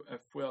develop a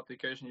full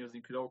application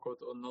using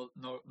low-code or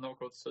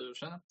no-code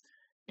solution.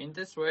 In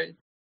this way,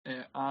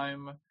 I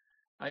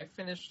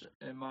finished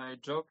my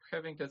job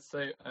having, let's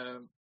say, a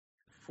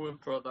full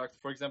product,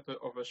 for example,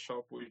 of a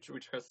shop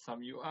which has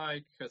some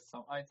UI, has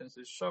some items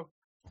in shop,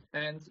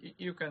 and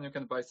you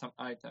can buy some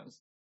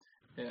items.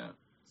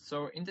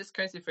 So in this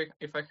case,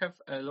 if I have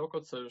a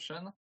low-code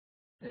solution,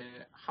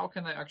 how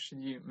can I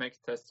actually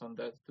make tests on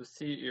that to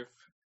see if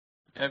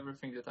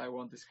everything that I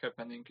want is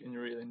happening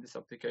in this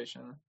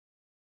application?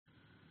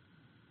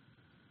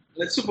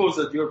 Let's suppose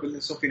that you're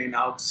building something in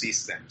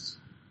OutSystems.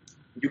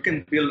 You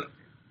can build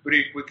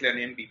pretty quickly an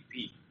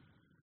MVP,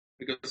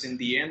 because in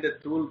the end the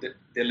tool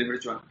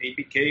delivers you an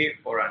APK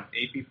or an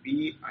APP,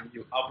 and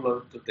you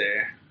upload to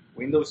the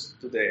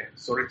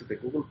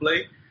Google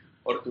Play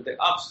or to the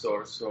App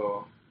Store.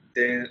 So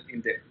then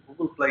in the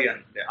Google Play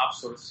and the App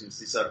Store, since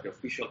these are the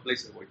official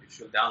places where you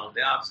should download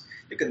the apps,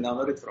 you can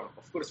download it from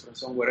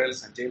somewhere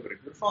else and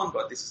jailbreak your phone,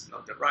 but this is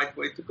not the right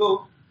way to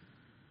go.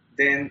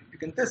 Then you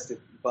can test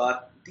it.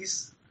 But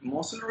this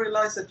mostly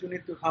relies that you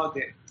need to have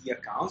the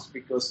accounts,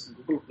 because in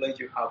Google Play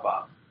you have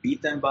a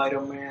beta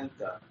environment,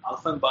 an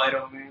alpha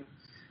environment,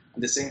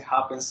 and the same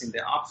happens in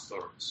the App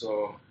Store.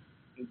 So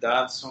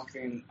that's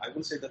something I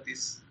would say that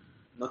is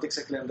not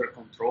exactly under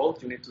control.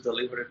 You need to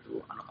deliver it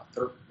to a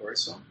third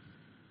person,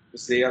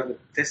 because they are the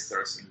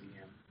testers in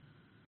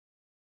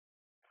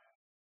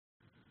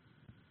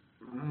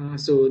the end.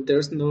 So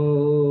there's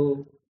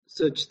no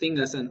such thing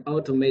as an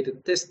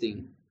automated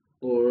testing,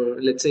 or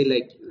let's say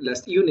like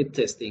last unit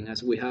testing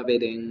as we have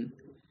it in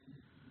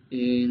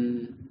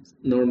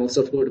normal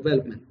software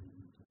development.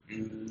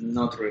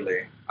 Not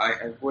really.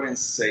 I wouldn't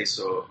say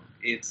so.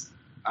 It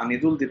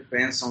will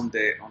depends on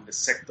the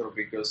sector,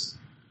 because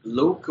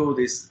low code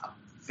is a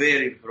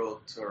very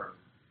broad term.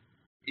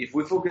 If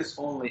we focus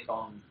only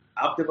on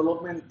app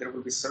development, there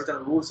will be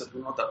certain rules that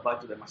will not apply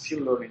to the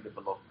machine learning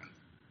development.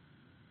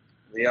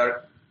 They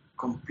are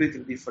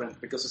completely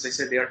different, because, as I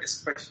said, they are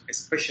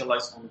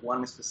specialized on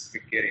one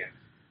specific area.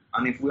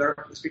 And if we are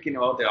speaking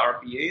about the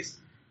RPAs,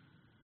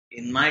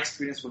 in my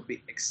experience, will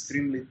be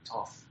extremely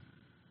tough,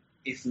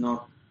 if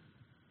not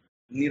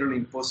nearly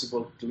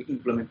impossible, to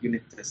implement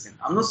unit testing.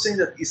 I'm not saying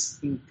that it's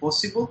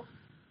impossible,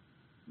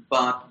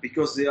 but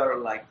because they are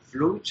like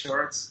flow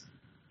charts,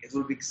 it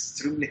will be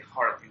extremely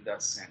hard in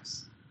that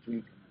sense to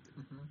implement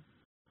it. Mm-hmm.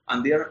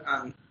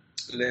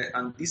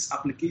 And these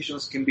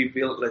applications can be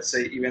built, let's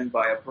say, even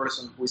by a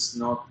person who is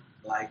not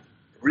like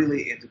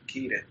really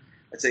educated.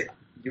 Let's say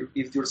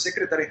if your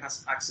secretary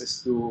has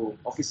access to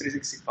Office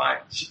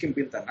 365, she can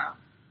build an app.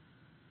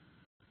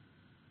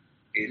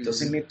 It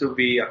doesn't need to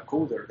be a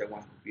coder, the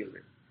one who built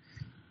it.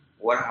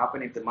 What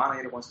happens if the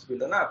manager wants to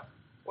build an app?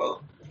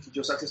 Well, he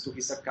just access to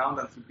his account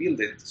and he build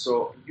it.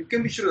 So you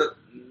can be sure that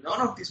none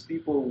of these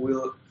people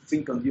will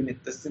think on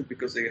unit testing,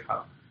 because they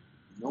have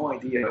no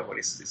idea what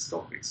is these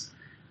topics.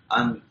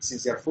 And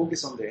since they are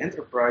focused on the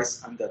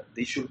enterprise and that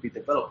they should be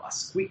developed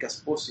as quick as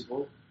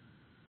possible,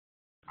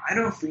 I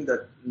don't think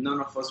that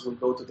none of us will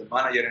go to the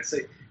manager and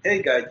say,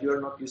 hey guys, you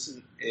are not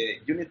using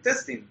unit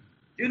testing.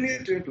 You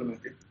need to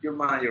implement it. Your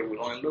manager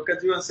will only look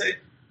at you and say,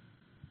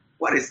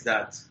 what is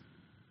that?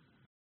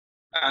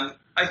 And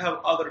I have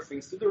other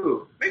things to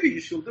do. Maybe you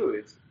should do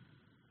it.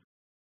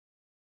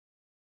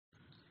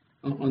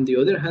 On the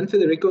other hand,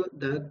 Federico,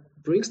 that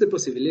brings the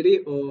possibility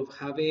of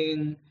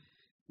having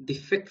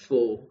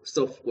defectful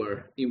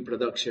software in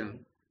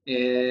production.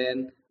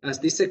 And as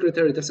this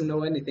secretary doesn't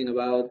know anything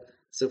about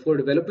software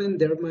development,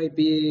 there might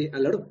be a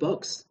lot of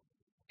bugs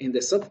in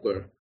the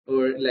software,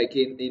 or like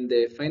in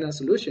the final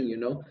solution,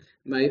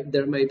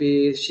 there might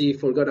be she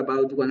forgot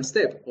about one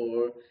step,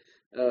 or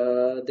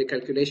the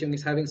calculation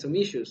is having some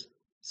issues.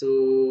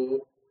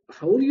 So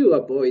how do you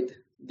avoid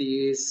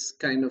this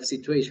kind of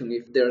situation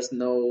if there's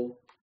no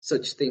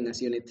such thing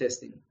as unit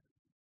testing?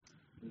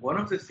 One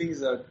of the things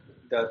that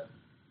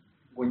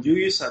when you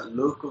use a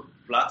low-code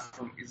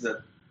platform is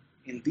that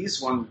in this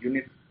one,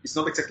 it's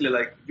not exactly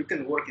like you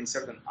can work in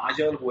certain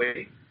agile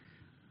way,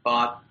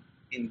 but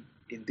in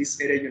this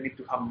area, you need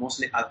to have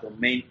mostly a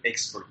domain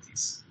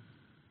expertise.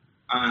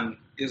 And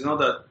it's not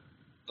that,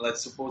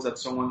 let's suppose that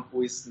someone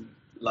who is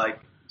like,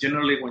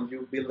 generally when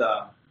you build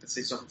let's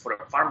say something for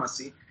a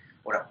pharmacy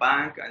or a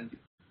bank, and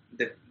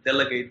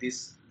delegate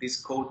this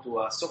code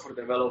to a software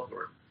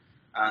developer,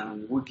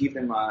 and we give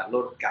them a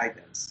lot of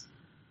guidance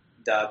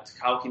that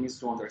how he needs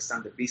to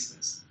understand the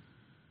business.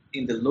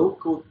 In the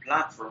low-code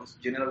platforms,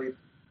 generally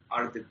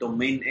are the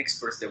domain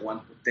experts the one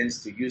who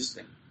tends to use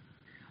them.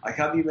 I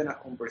have even a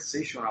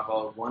conversation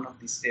about one of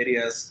these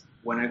areas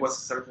when I was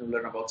starting to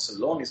learn about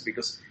Celonis,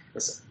 because it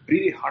was a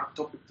pretty hard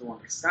topic to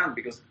understand,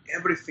 because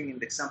everything in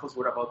the examples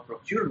were about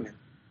procurement.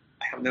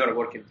 I have never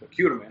worked in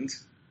procurement,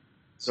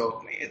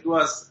 so it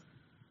was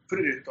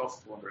pretty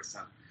tough to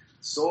understand.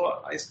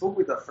 So I spoke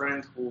with a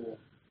friend who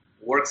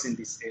works in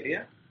this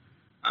area,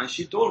 and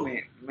she told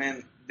me,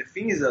 man, the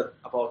thing is that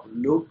about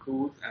low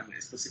code and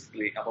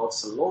specifically about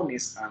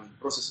Celonis and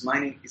process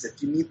mining is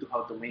that you need to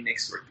have domain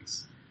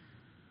expertise.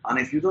 And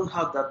if you don't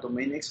have that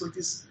domain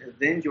expertise,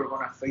 then you're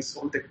going to face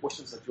all the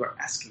questions that you are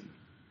asking me,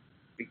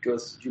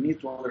 because you need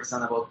to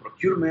understand about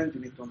procurement,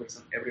 you need to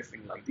understand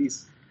everything like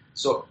this.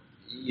 So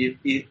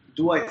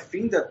do I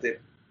think that the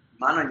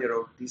manager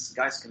or these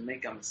guys can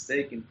make a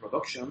mistake in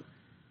production?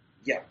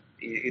 Yeah,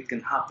 it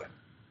can happen.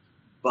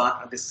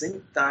 But at the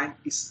same time,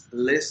 it's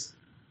less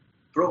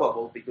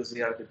probable because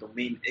they are the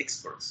domain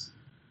experts.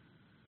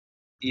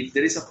 If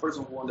there is a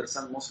person who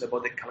understands mostly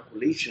about the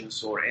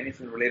calculations or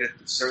anything related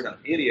to a certain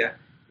area,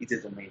 it's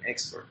a domain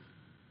expert.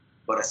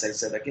 But as I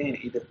said again,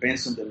 it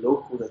depends on the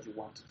local that you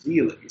want to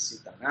deal. Is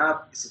it an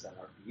app? Is it an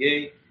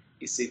RPA?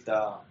 Is it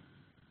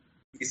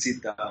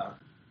a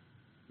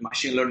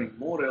machine learning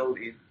model?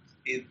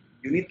 You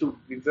need to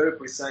be very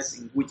precise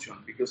in which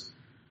one, because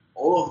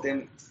all of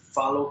them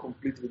follow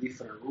completely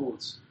different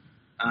rules.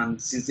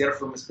 And since they are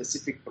from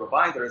specific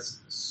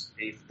providers,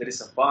 if there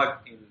is a bug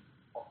in,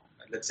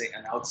 let's say,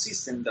 an out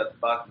system, that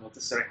bug not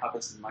necessarily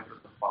happens in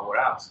Microsoft Power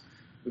Apps,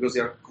 because they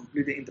are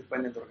completely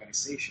independent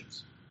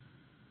organizations.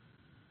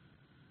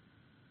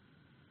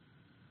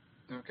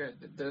 Okay,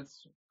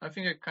 that's, I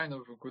think, a kind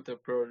of a good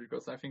approach,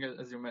 because I think,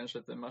 as you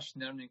mentioned, the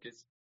machine learning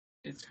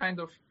it's kind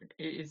of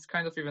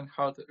even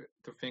hard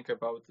to think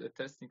about the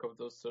testing of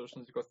those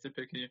solutions, because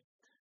typically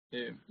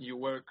you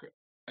work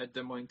at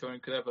the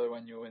monitoring level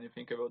when you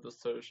think about those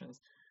solutions.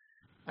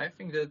 I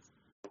think that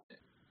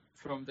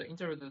from the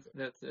interview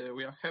that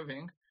we are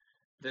having,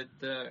 that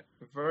the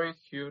very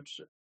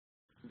huge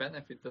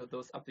benefit of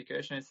those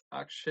applications is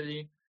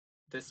actually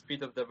the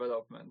speed of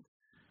development.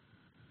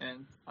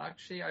 And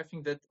actually, I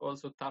think that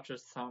also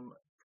touches some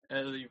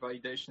early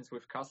validations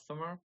with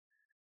customer.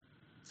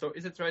 So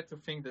is it right to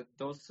think that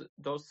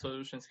those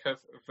solutions have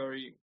a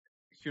very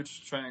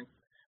huge strength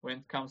when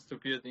it comes to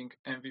building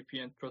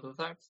MVP and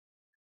prototypes?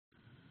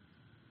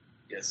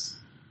 Yes.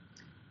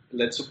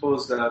 Let's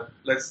suppose that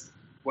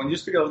when you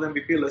speak about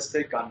MVP, let's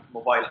take a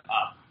mobile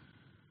app.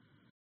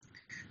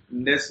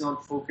 Let's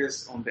not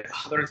focus on the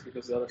others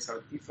because the others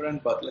are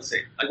different, but let's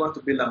say I want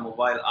to build a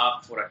mobile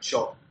app for a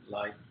shop.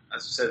 Like,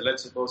 as you said,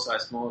 let's suppose a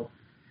small,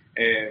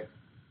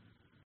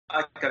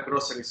 like a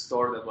grocery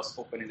store that was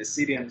open in the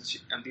city, and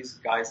these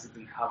guys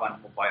didn't have a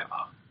mobile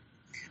app.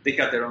 They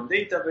had their own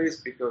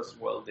database because,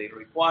 well, they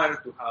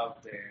required to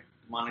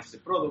manage the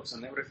products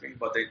and everything,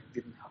 but they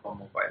didn't have a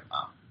mobile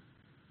app.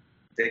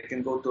 They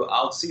can go to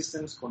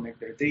OutSystems,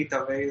 connect their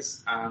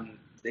database, and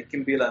they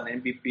can build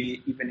an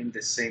MVP even in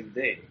the same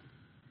day.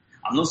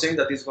 I'm not saying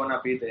that it's going to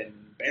be the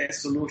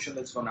best solution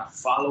that's going to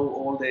follow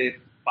all the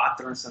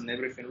patterns and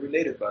everything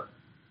related, but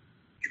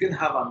you can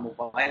have a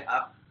mobile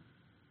app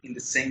in the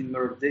same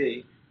mere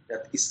day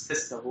that is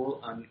testable,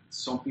 and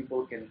some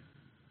people can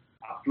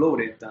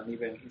upload it and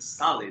even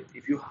install it.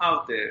 If you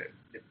have the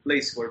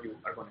place where you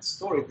are going to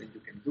store it, then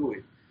you can do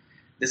it.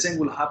 The same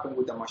will happen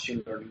with a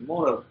machine learning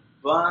model,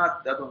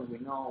 but that one we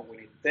know we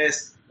need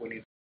tests, we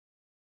need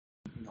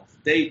enough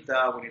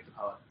data, we need to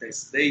have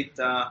test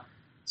data.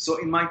 So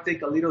it might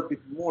take a little bit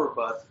more,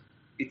 but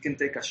it can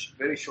take a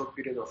very short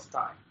period of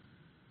time.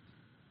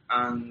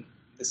 And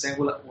the same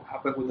will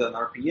happen with an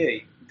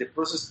RPA. The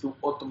process to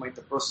automate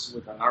the process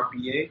with an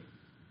RPA,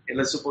 and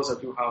let's suppose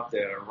that you have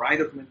the right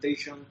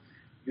documentation,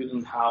 you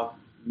don't have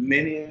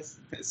many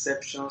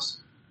exceptions.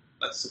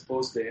 Let's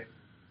suppose a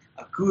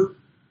good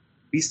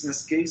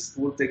business case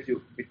will take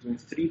you between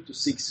 3 to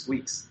 6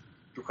 weeks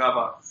to have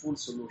a full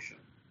solution.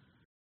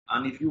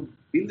 And if you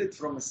build it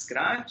from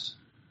scratch,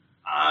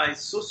 I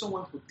saw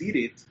someone who did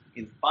it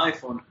in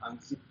Python, and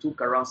he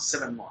took around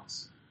 7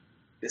 months.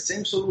 The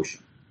same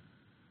solution.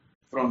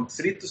 From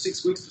 3 to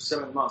 6 weeks to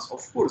 7 months.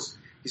 Of course,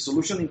 his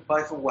solution in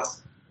Python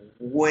was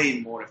way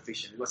more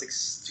efficient. It was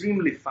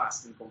extremely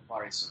fast in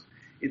comparison.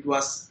 It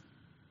was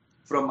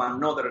from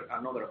another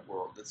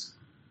world.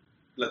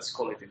 Let's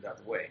call it in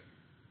that way.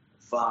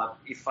 But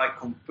if I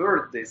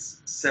compare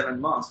this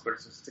 7 months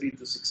versus 3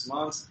 to 6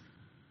 months,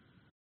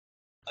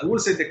 I will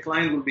say the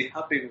client will be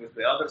happy with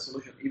the other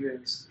solution,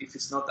 even if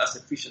it's not as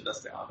efficient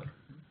as the other.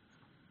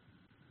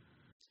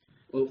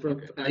 Well,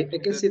 I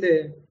can see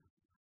the...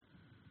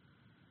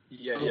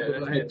 Yeah.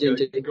 Go ahead,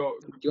 JJ. Go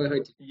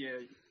ahead. Yeah,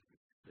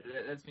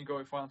 let me go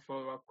with one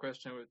follow-up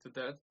question to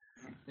that,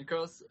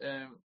 because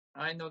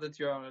I know that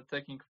you are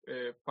taking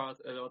part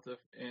a lot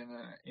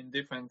in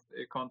different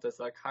contests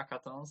like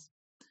hackathons,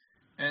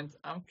 and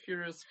I'm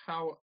curious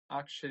how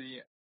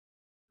actually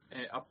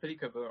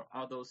applicable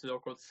are those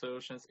low-code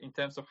solutions in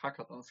terms of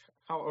hackathons?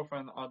 How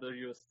often are they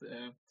used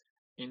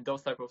in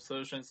those type of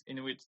solutions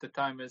in which the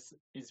time is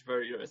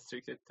very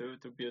restricted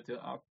to build it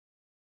up?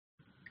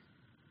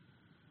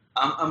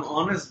 I'm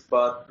honest,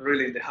 but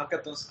really in the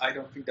hackathons, I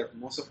don't think that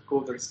most of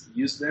coders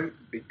use them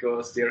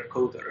because they're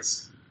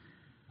coders.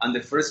 And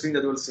the first thing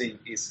that we'll say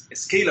is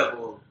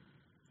scalable,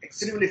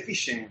 extremely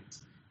efficient.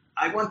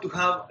 I want to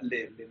have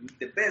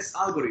the best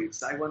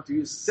algorithms. I want to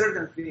use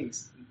certain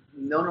things.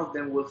 None of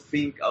them will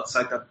think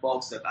outside that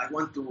box that I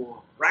want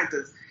to write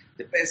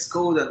the best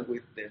code and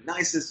with the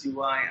nicest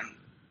UI, and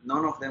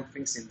none of them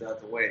thinks in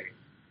that way.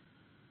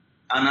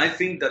 And I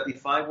think that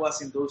if I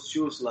was in those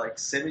shoes like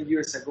 7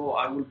 years ago,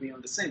 I would be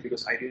on the same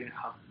because I didn't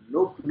have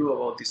no clue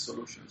about these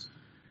solutions.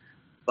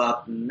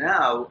 But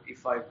now,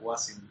 if I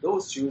was in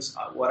those shoes,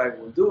 what I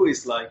will do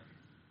is like,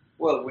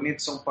 well, we need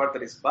some part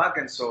that is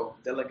backend, so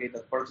delegate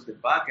that part to the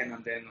backend,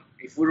 and then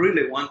if we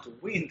really want to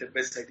win, the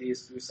best idea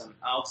is to use an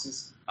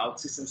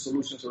out-system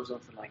solutions or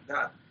something like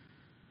that.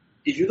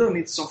 If you don't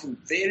need something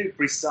very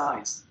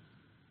precise,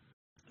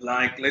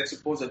 like let's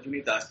suppose that you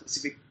need a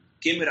specific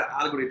camera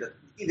algorithm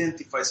that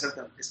identifies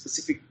certain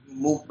specific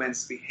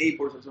movements,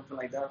 behaviors, or something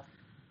like that,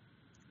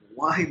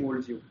 why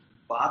would you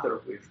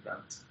bother with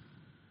that?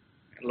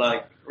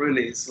 Like,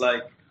 really, it's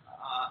like,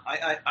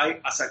 I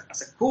as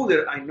a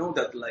coder, I know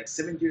that like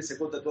 7 years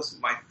ago, that was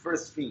my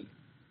first thing.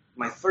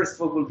 My first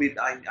thought will be,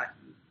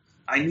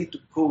 I need to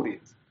code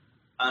it.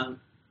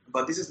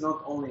 But this is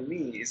not only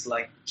me, it's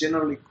like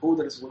generally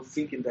coders will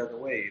think in that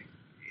way.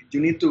 You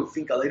need to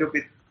think a little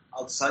bit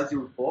outside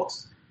your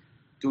box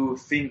to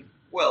think,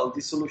 well,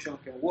 this solution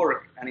can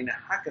work. And in a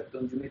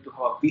hackathon, you need to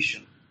have a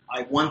vision.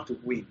 I want to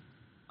win.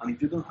 And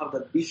if you don't have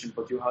that vision,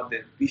 but you have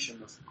the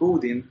vision of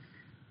coding,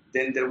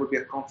 then there will be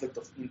a conflict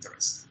of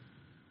interest.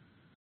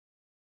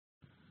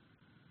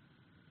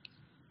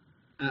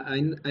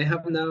 I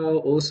have now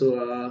also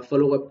a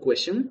follow-up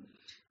question,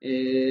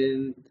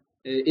 and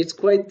it's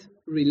quite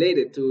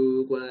related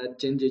to what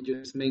Genji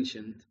just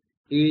mentioned.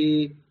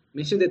 He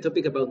mentioned the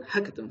topic about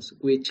hackathons,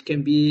 which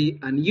can be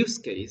a use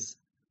case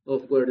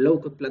of where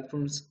low-code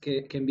platforms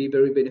can be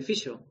very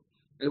beneficial.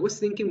 I was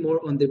thinking more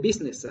on the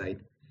business side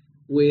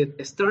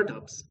with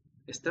startups.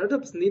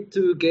 Startups need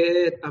to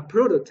get a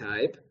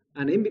prototype,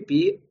 an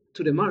MVP,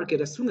 to the market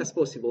as soon as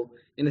possible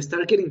and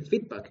start getting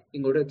feedback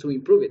in order to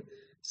improve it.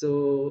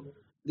 So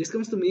this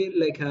comes to me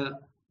like a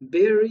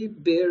very,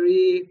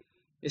 very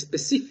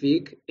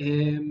specific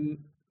and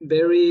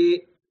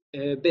very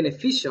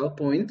beneficial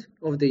point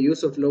of the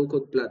use of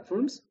low-code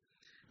platforms.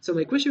 So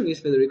my question is,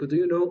 Federico, do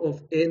you know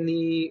of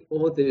any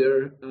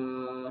other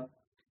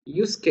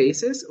use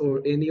cases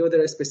or any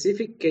other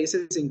specific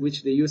cases in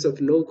which the use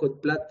of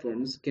low-code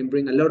platforms can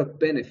bring a lot of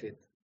benefit?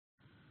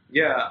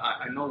 Yeah,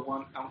 I know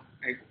one.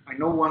 I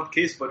know one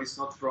case, but it's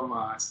not from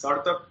a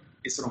startup.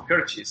 It's from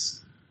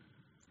Hershey's.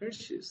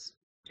 Hershey's.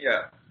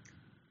 Yeah.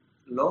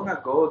 Long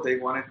ago, they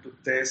wanted to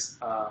test,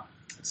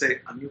 let's say,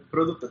 a new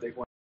product that they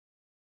wanted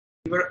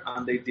to deliver,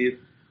 and they did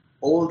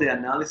all the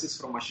analysis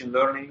from machine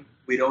learning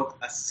without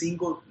a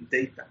single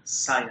data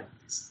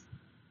scientist.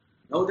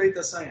 No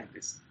data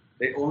scientist.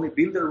 They only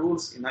build the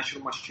rules in Azure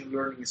Machine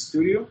Learning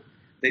Studio.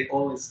 They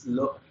always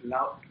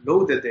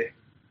loaded the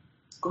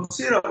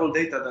considerable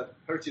data that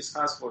Hershey's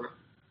has for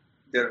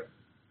their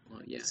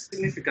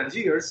significant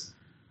years,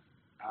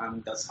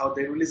 and that's how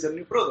they release their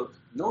new product.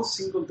 No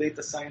single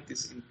data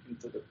scientist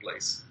into the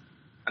place.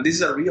 And this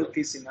is a real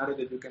case scenario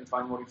that you can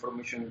find more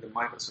information in the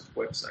Microsoft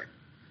website.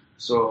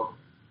 So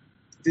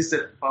this is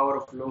the power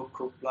of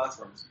low-code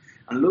platforms.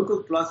 And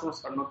low-code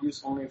platforms are not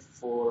used only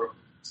for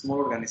small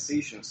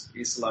organizations.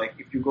 It's like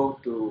if you go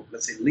to,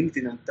 let's say,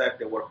 LinkedIn and type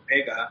the word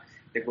Pega,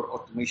 the word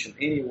automation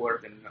anywhere,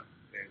 then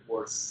the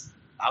words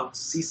out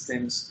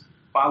systems,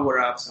 Power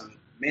Apps, and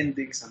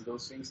Mendix, and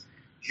those things,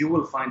 you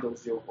will find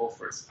those job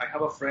offers. I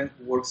have a friend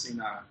who works in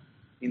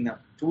a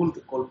tool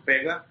called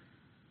Pega.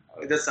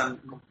 That's a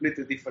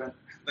completely different,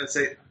 let's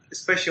say,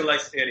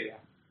 specialized area,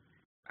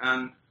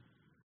 and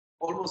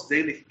almost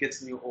daily he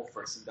gets new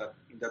offers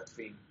in that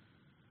thing.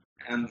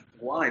 And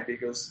why?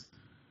 Because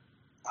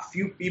a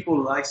few people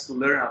likes to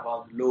learn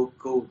about low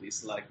code.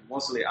 It's like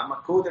mostly I'm a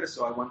coder,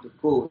 so I want to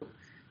code.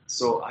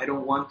 So I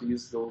don't want to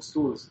use those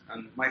tools.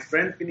 And my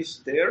friend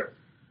finished there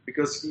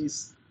because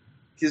he's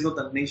not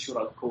a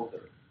natural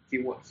coder. He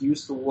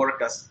used to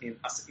work as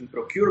in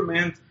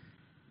procurement.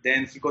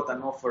 Then he got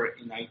an offer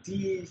in IT.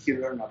 He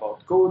learned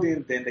about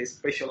coding. Then they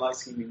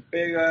specialized him in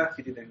Pega.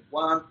 He didn't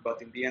want,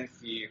 but in the end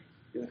he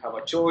didn't have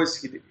a choice.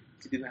 He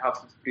didn't have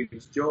his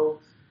previous job,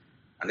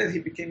 and then he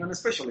became a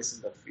specialist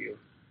in that field.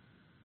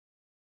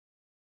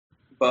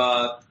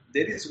 But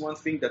there is one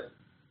thing that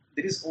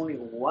there is only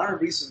one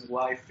reason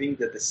why I think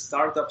that the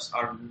startups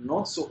are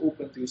not so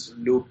open to use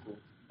low code.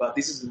 But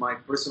this is my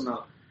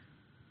personal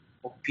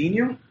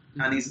opinion,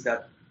 and is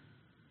that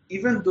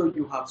even though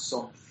you have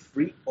some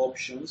free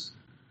options,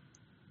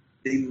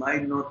 they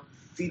might not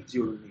fit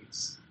your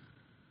needs.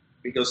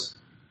 Because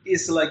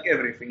it's like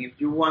everything. If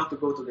you want to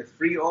go to the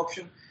free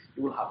option,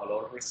 you will have a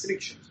lot of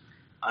restrictions.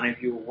 And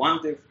if you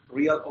want the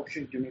real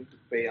option, you need to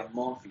pay a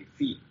monthly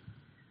fee.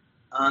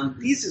 And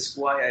this is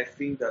why I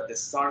think that the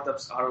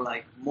startups are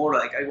like more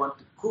like, I want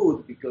to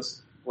code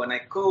because when I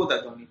code,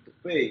 I don't need to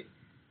pay.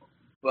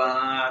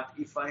 But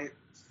if I'm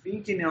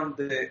thinking on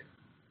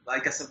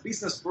like as a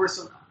business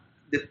person,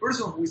 the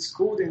person who is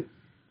coding,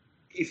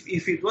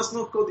 if it was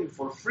not coding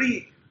for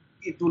free,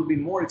 it will be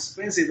more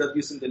expensive than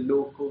using the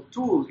low-code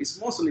tool. It's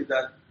mostly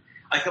that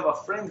I have a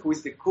friend who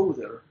is the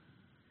coder,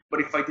 but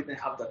if I didn't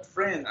have that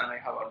friend and I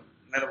have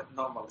a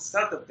normal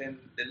startup, then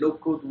the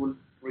low-code will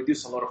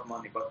reduce a lot of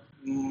money. But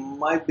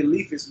my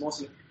belief is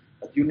mostly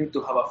that you need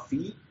to have a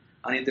fee,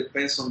 and it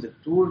depends on the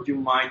tool. You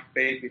might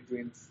pay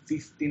between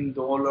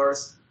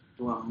 $15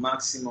 to a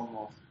maximum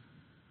of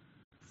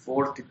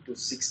 40 to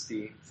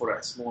 60 for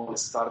a small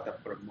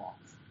startup per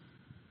month.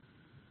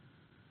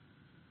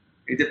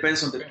 It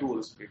depends on the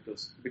tools,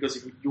 because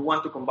if you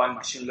want to combine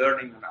machine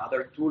learning and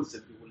other tools,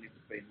 then you will need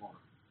to pay more.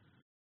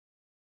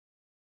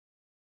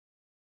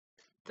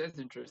 That's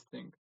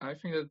interesting. I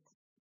think that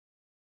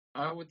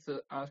I would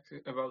ask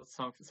about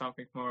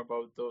something more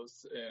about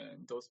those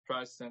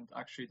prices and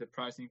actually the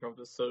pricing of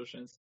the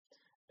solutions.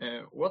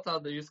 What are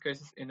the use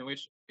cases in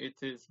which it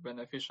is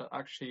beneficial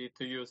actually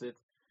to use it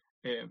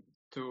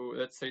to,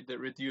 let's say,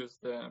 reduce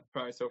the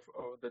price of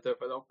the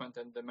development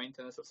and the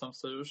maintenance of some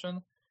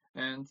solution?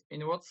 And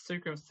in what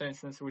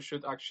circumstances we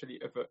should actually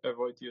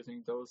avoid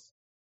using those?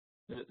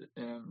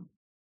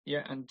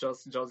 And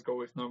just go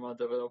with normal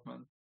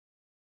development.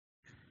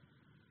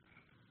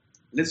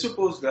 Let's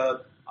suppose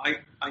that I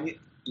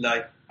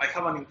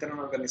have an internal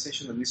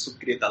organization that needs to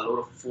create a lot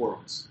of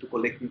forms to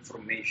collect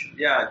information.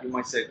 Yeah, you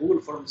might say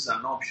Google Forms is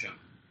an option.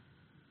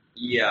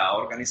 Yeah,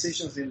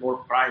 organizations need more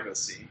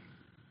privacy.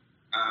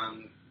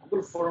 And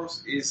Google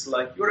Forms is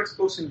like you're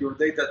exposing your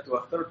data to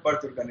a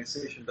third-party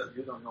organization that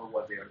you don't know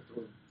what they are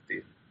doing.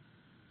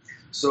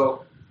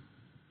 So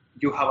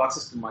you have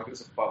access to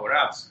Microsoft Power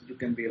Apps. You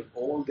can build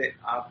all the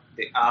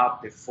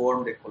app, the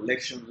form, the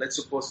collection. Let's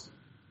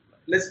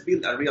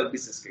build a real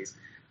business case.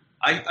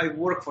 I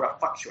work for a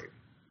factory.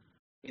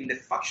 In the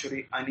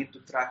factory, I need to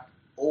track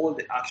all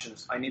the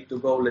actions. I need to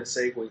go, let's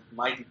say, with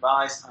my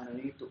device, and I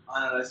need to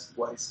analyze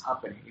what is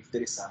happening. If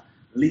there is a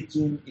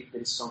leaking, if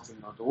there is something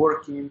not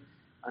working,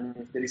 and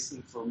if there is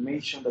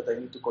information that I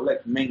need to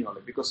collect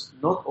manually, because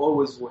not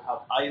always we have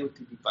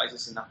IoT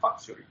devices in a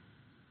factory.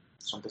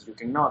 Sometimes we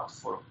cannot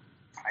for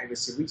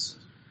privacy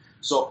reasons.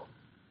 So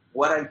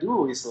what I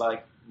do is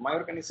like my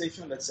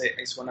organization, let's say,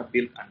 is going to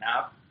build an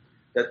app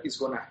that is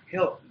going to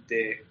help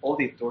the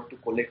auditor to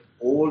collect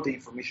all the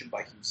information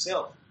by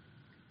himself.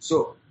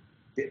 So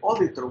the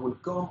auditor will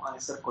come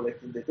and start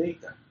collecting the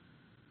data.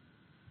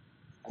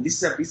 And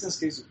this is a business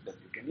case that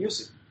you can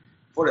use it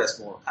for a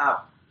small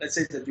app. Let's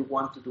say that you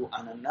want to do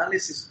an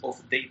analysis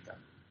of data,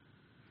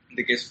 in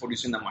the case for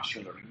using a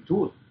machine learning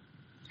tool.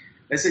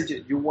 Let's say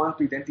you want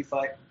to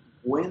identify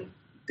when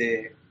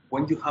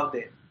you have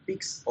the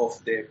peaks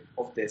of the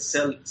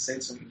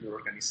sales in your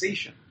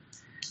organization.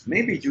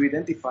 Maybe you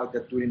identify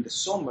that during the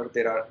summer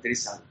there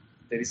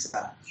is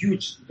a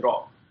huge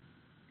drop,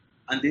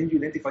 and then you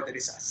identify there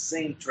is a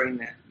same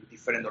trend in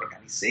different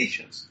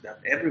organizations that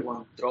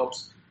everyone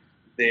drops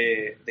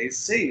their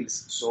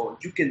sales. So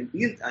you can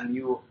build a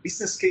new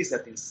business case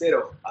that instead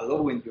of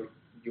allowing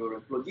your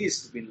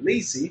employees to be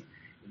lazy,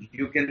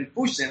 you can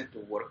push them to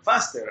work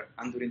faster,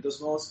 and during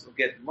those months to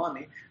get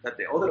money that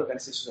the other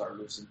organizations are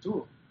losing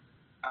too.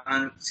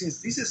 And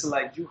since this is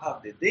like you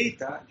have the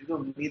data, you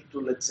don't need to,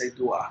 let's say,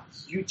 do a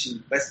huge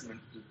investment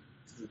to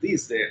do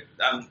this.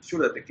 I'm sure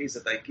that the case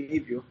that I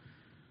gave you,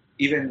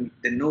 even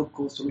the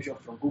no-code solution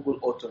from Google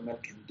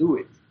AutoML can do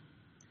it.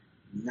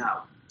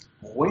 Now,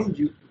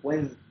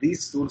 when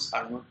these tools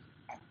are not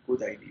a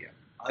good idea,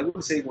 I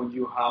would say when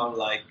you have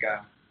like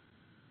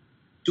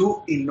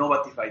too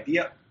innovative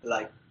idea,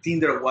 like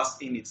Tinder was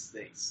in its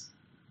days.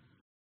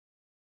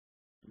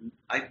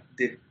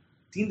 The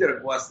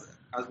Tinder was,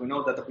 as we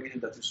know, that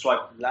application that you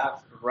swipe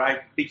left,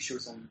 right,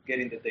 pictures, and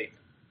getting the data.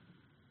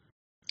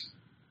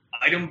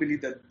 I don't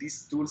believe that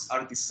these tools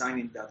are designed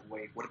in that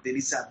way, where there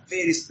is a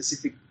very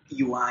specific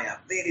UI, a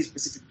very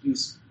specific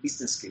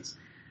business case.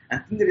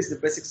 And Tinder is the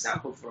best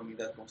example for me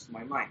that comes to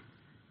my mind.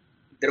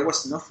 There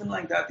was nothing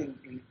like that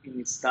in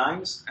its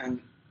times,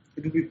 and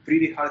it would be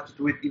pretty hard to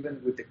do it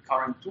even with the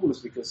current tools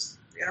because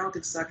they are not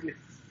exactly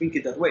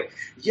thinking that way.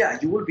 Yeah,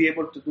 you will be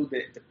able to do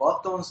the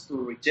buttons to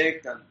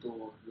reject and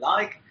to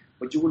like,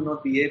 but you will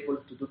not be able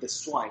to do the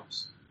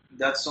swipes.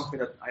 That's something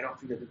that I don't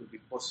think that it will be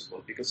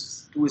possible because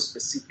it's too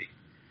specific.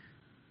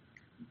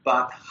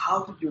 But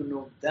how do you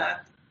know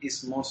that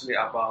is mostly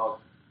about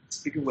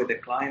speaking with the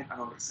client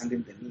and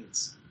understanding the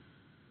needs.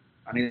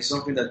 And it's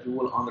something that you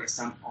will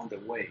understand on the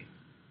way.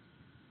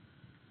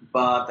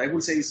 But I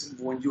would say is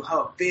when you have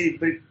a very,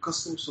 very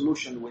custom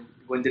solution,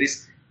 when there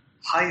is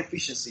high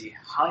efficiency,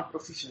 high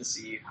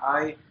proficiency,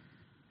 high,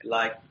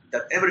 like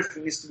that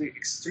everything needs to be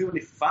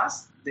extremely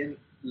fast, then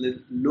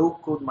low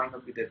code might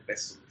not be the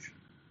best solution.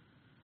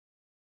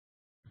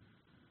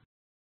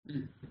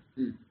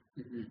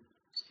 Mm-hmm.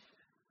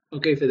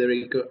 Okay,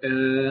 Federico.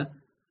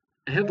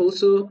 I have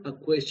also a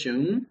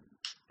question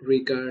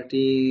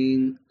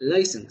regarding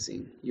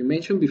licensing. You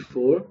mentioned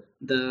before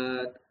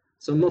that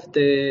some of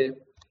the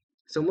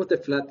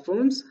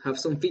platforms have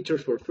some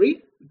features for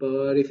free,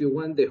 but if you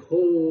want the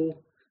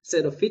whole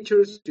set of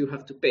features, you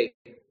have to pay.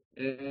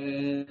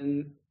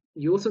 And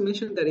you also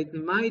mentioned that it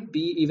might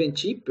be even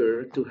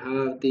cheaper to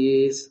have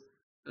these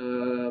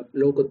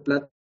low-code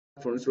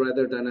platforms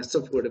rather than a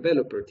software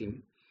developer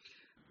team.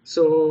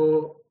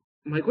 So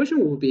my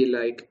question would be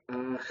like,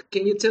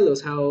 can you tell us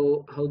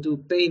how do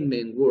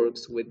payment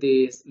works with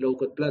these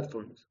low-code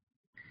platforms?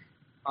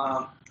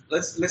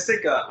 Let's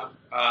take an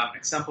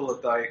example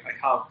that I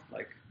have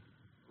like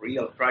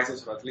real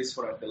prices, or at least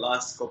for the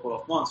last couple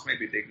of months.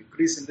 Maybe they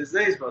increase in these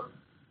days, but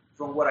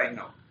from what I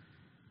know,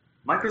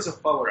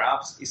 Microsoft Power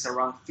Apps is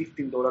around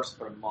 $15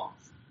 per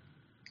month.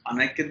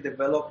 And I can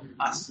develop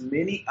as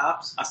many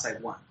apps as I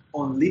want.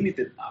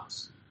 Unlimited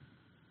apps.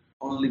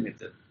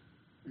 Unlimited.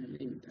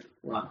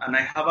 Wow. And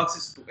I have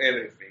access to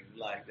everything,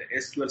 like the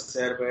SQL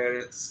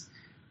servers,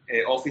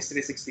 Office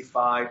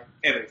 365,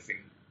 everything,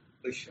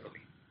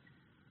 literally.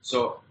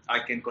 So I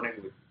can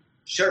connect with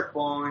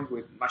SharePoint,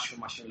 with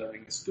Machine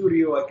Learning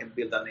Studio. I can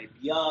build an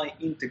API,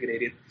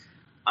 integrate it,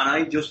 and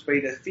I just pay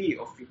the fee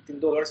of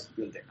 $15 to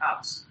build the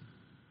apps.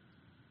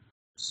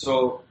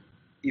 So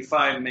if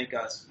I make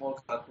a small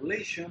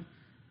calculation,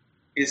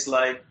 it's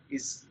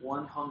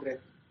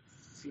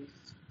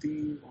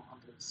 150,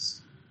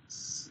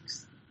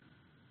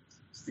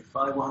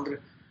 165,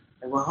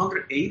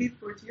 180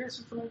 per year,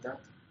 something like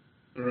that.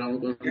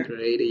 Around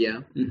 180,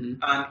 yeah. Mm-hmm.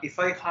 And if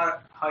I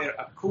hire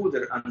a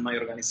coder and my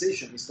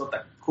organization is not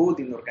a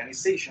coding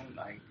organization,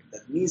 like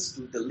that needs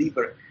to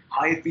deliver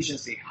high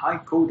efficiency, high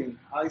coding,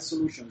 high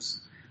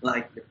solutions,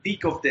 like the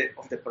peak of the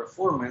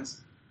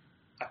performance,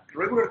 a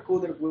regular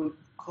coder will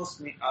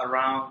cost me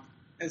around,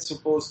 and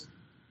suppose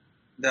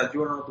that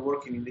you are not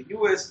working in the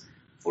US,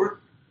 for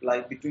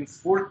like between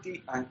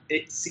 40 and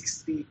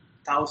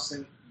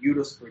 60,000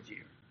 euros per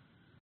year.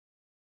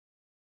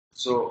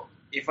 So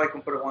if I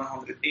compare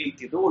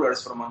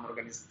 $180 from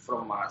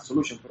a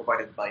solution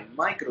provided by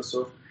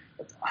Microsoft,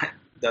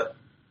 that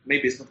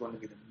maybe it's not going to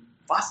be the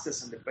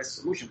fastest and the best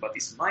solution, but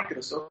it's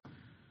Microsoft,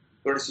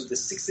 versus the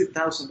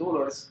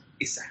 $60,000,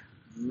 is a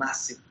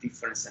massive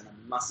difference and a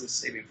massive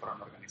saving for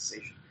an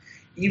organization.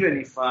 Even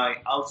if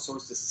I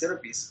outsource the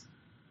service,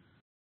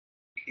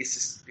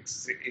 it's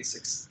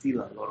still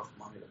a lot of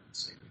money that I'm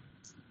saving.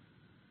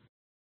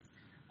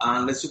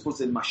 And let's suppose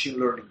the machine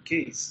learning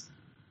case.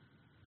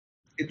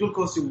 It will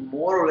cost you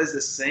more or less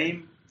the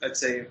same. Let's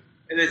say,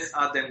 let's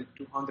add them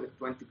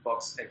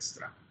 $220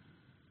 extra.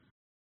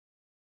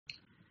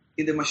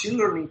 In the machine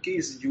learning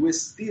case, you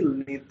still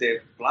need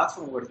the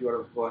platform where you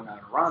are going to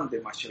run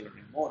the machine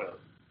learning model.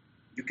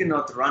 You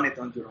cannot run it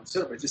on your own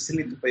server. You still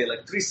need to pay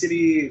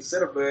electricity,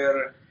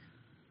 server,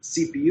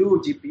 CPU,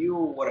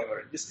 GPU,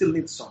 whatever. You still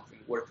need something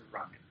where to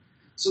run it.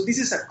 So this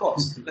is a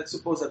cost. Let's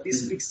suppose that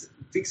this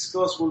fixed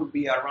cost will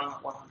be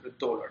around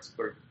 $100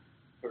 per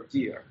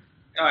year.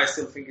 I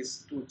still think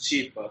it's too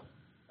cheap, but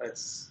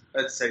let's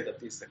say that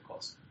is the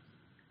cost.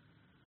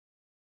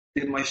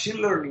 The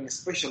machine learning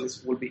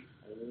specialist will be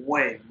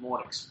way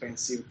more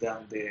expensive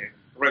than the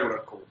regular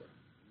coder.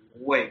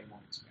 Way more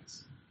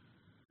expensive.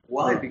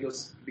 Why?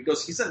 Because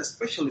he's a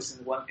specialist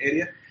in one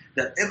area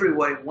that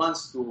everybody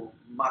wants to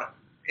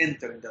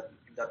enter in that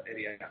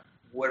area,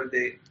 where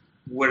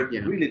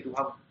really to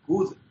have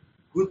good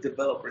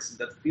developers in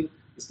that field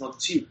is not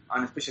cheap,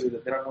 and especially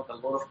that there are not a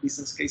lot of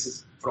business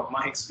cases from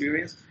my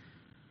experience.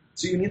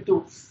 So you need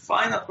to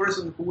find a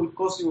person who will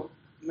cost you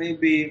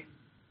maybe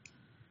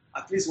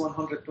at least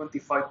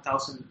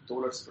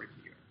 $125,000 per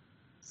year.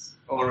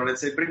 Or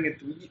let's say bring it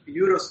to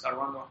euros,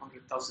 around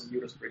 100,000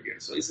 euros per year.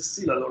 So it's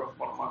still a lot of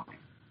more money.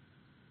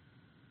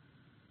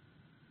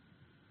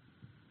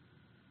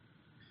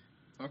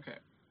 Okay.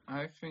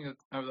 I think that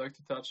I would like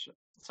to touch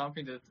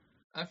something that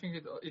I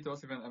think it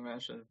was even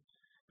mentioned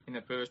in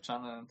a previous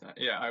channel. And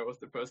I was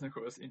the person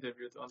who was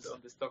interviewed on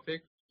this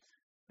topic.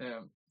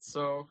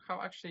 So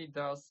how actually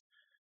does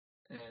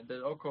the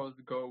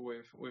low-code go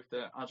with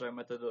the agile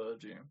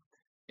methodology?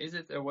 Is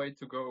it a way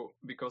to go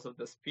because of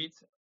the speed,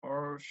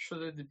 or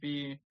should it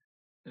be,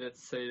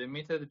 let's say,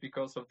 limited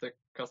because of the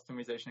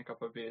customization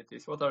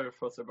capabilities? What are your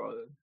thoughts about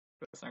it?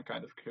 Because I'm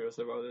kind of curious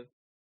about it.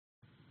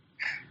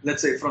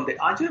 Let's say from the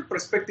agile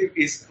perspective,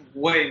 is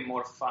way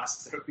more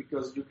faster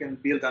because you can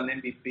build an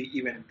MVP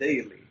even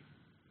daily.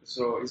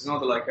 So it's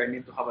not like I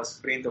need to have a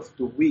sprint of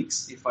 2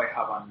 weeks if I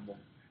have a month.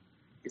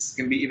 It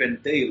can be even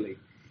daily.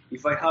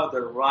 If I have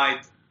the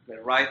right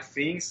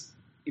things,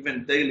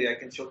 even daily, I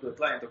can show to the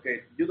client,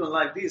 okay, you don't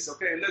like this,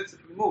 okay, let's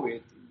remove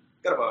it,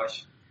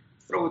 garbage,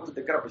 throw it to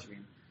the garbage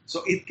bin.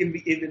 So it can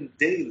be even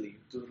daily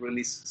to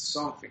release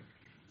something.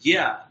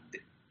 Yeah,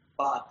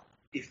 but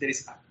if there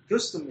is a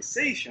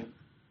customization,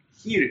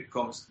 here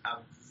comes a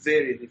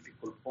very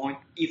difficult point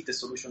if the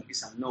solution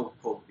is a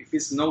no-code. If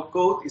it's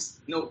no-code,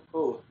 it's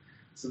no-code.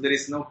 So there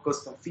is no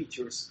custom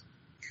features.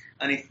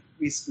 And if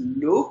it's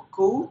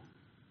low-code,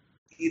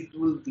 it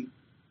will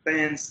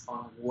depend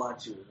on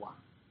what you want.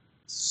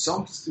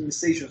 Some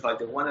customizations, like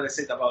the one that I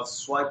said about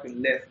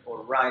swiping left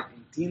or right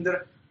in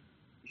Tinder,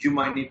 you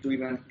might need to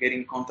even get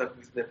in contact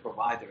with the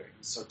provider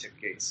in such a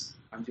case.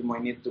 And you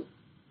might need to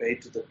pay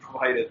to the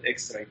provider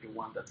extra if you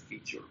want that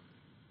feature.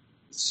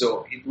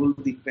 So it will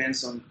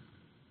depend on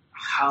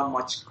how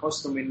much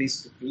custom it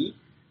needs to be,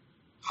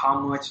 how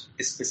much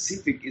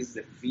specific is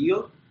the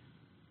field.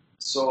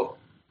 So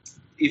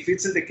if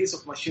it's in the case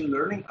of machine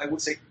learning, I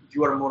would say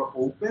you are more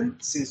open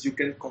since you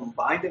can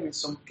combine them in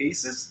some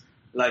cases,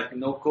 like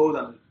no code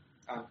and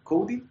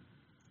coding,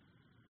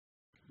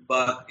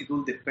 but it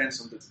will depend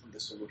on the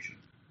solution.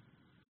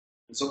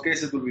 In some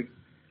cases, it will be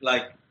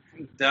like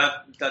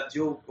that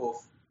joke of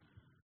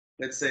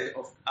let's say,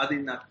 of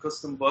adding a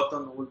custom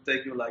button will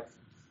take you like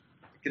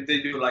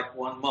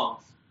 1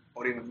 month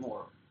or even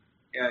more.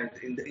 Yeah,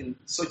 in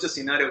such a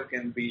scenario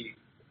can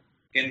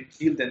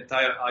kill the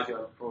entire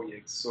Agile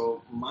project.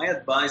 So my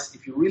advice,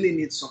 if you really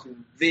need something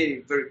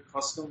very, very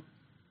custom,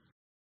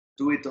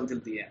 do it until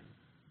the end.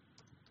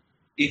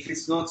 If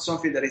it's not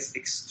something that is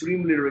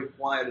extremely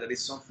required, that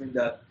is something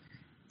that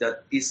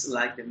is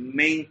like the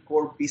main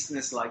core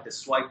business, like the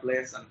swipe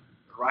left and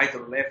right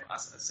or left,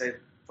 as I said,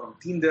 from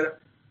Tinder,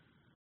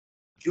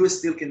 you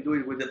still can do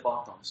it with the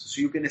buttons.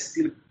 So you can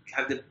still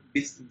have the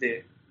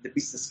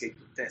business case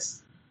to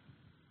test.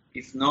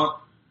 If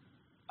not,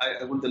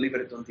 I will deliver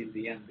it until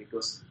the end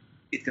because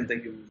it can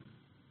take you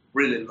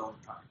really long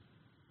time.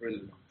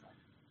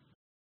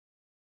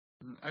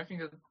 I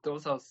think that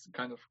those are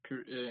kind of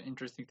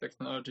interesting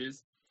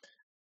technologies,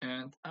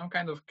 and I'm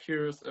kind of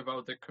curious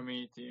about the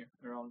community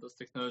around those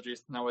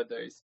technologies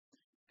nowadays.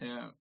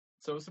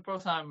 So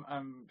suppose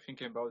I'm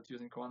thinking about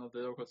using one of the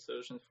low-code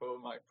solutions for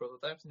my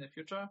prototypes in the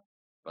future,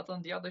 but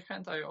on the other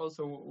hand, I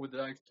also would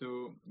like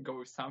to go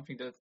with something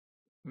that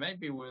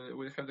maybe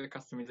will have the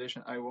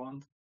customization I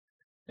want.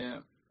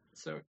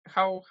 So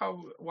how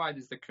wide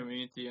is the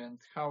community, and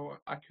how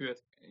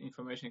accurate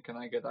information can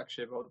I get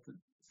actually about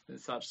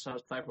such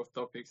type of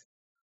topics?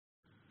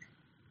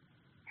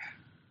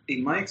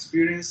 In my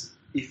experience,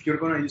 if you're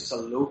going to use a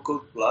local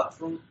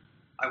platform,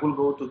 I will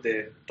go to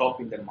the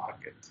top in the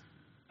market.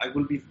 I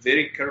will be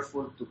very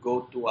careful to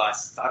go to a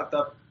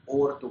startup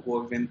or to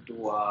go even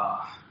to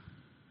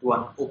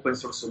an open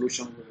source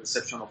solution with the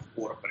exception of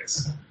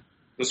WordPress.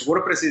 Because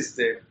WordPress is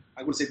the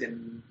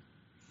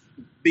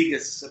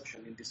biggest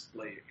exception in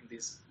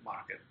this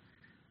market.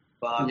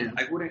 But yeah.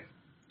 I wouldn't,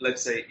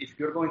 let's say, if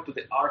you're going to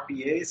the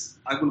RPAs,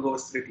 I will go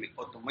strictly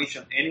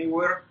Automation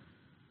Anywhere,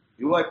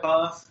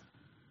 UiPath,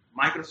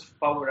 Microsoft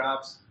Power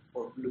Apps,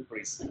 or Blue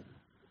Prism.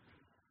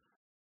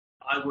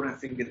 I wouldn't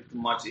think it too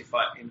much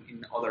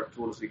in other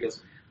tools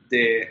because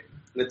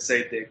let's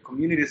say the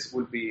communities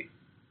will be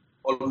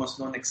almost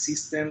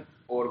non-existent,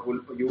 or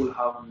you will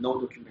have no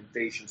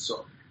documentation.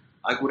 So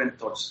I wouldn't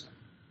touch them.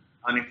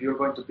 And if you're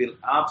going to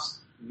build apps,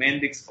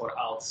 Mendix or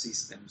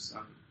OutSystems,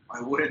 and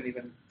I wouldn't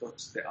even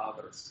touch the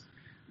others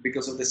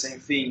because of the same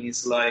thing.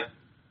 It's like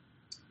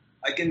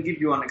I can give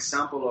you an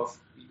example of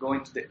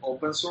going to the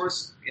open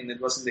source, and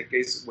it wasn't the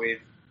case with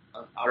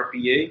an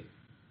RPA.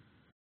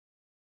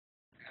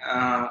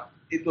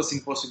 It was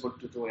impossible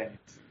to do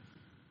anything.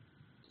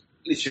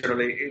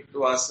 Literally, it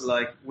was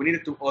like we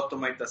needed to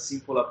automate a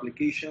simple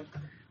application.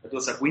 It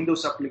was a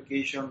Windows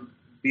application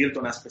built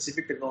on a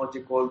specific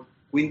technology called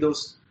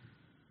Windows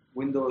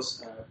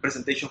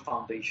Presentation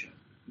Foundation.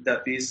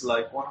 That is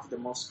like one of the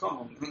most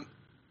common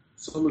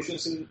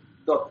solutions in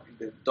the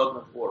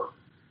 .NET world.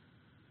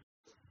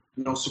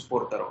 No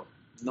support at all.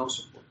 No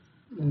support.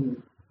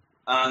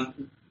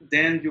 And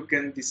then you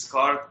can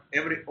discard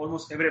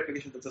almost every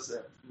application that has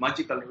a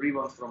magical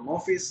ribbon from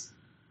Office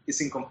is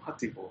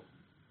incompatible.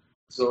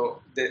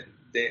 So the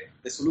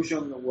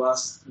solution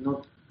was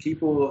not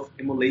capable of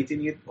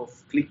emulating it, of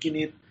clicking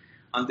it,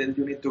 and then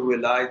you need to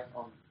rely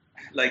on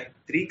like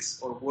tricks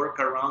or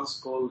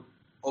workarounds called,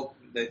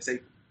 let's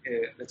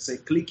say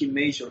click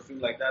image or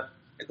things like that.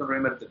 I don't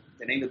remember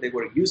the name that they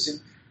were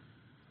using,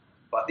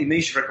 but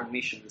image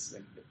recognition is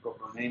the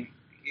proper name.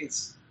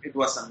 It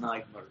was a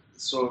nightmare.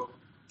 So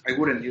I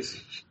wouldn't use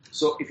it.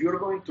 So if you're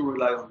going to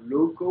rely on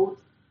low code,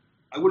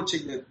 I will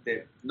check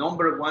the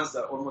number ones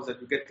that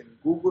you get in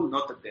Google,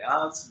 not the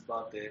ads,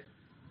 but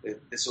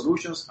the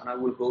solutions, and I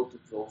will go to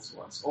those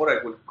ones. Or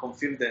I will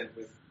confirm them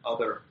with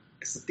other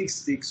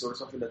statistics or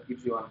something that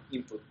gives you an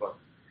input. But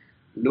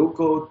low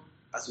code,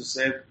 as you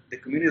said, the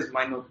communities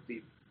might not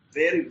be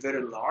very,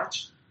 very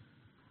large,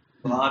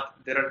 but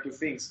there are two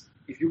things.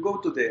 If you go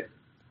to the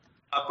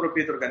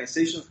appropriate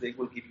organizations, they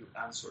will give you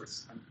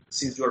answers. And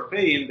since you are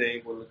paying,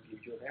 they will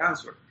give you the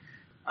answer.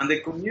 And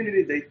the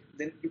community,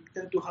 then you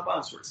tend to have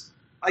answers.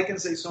 I can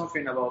say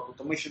something about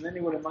Automation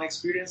Anywhere in my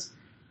experience.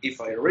 If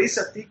I raise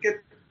a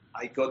ticket,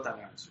 I got an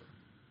answer.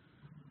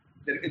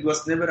 It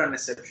was never an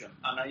exception.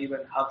 And I even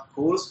had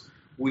calls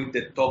with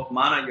the top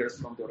managers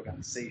from the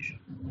organization.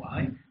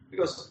 Why?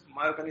 Because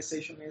my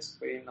organization is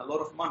paying a lot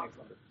of money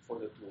for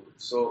the tool.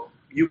 So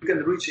you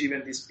can reach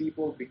even these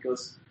people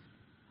because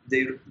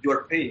you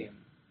are paying.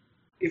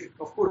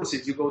 Of course,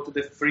 if you go to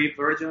the free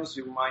versions,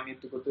 you might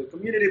need to go to the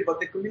community, but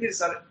the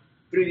communities are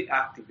pretty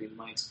active in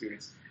my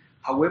experience.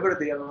 However,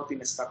 they are not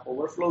in Stack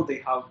Overflow. They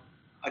have,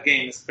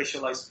 again,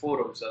 specialized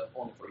forums that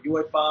only for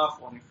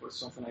UiPath, only for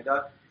something like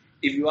that.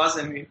 If you ask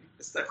them in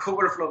Stack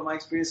Overflow, my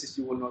experience is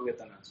you will not get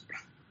an answer.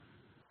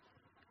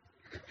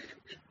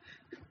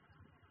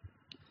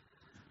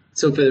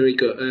 So,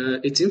 Federico,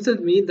 it seems to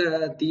me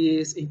that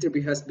this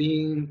interview has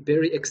been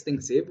very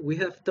extensive. We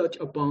have touched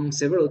upon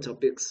several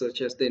topics,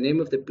 such as the name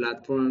of the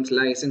platforms,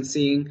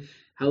 licensing,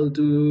 how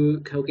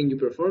can you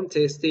perform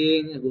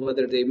testing, what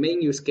are the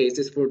main use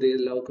cases for the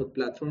low-code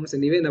platforms,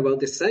 and even about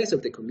the size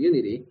of the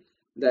community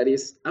that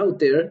is out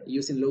there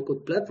using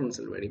low-code platforms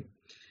already.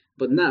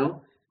 But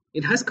now,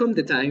 it has come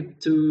the time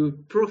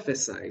to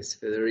prophesize,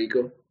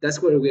 Federico.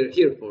 That's what we're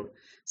here for.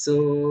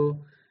 So,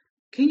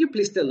 can you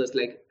please tell us,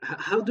 like,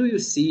 how do you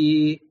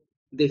see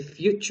the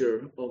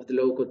future of the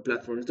low-code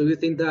platforms? Do you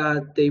think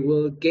that they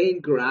will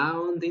gain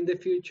ground in the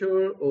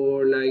future,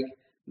 or like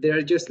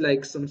they're just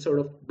like some sort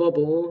of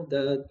bubble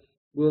that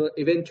will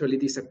eventually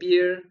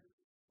disappear?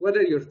 What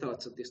are your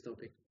thoughts on this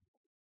topic?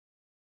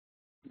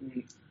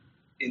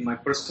 In my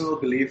personal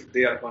belief,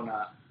 they are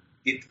gonna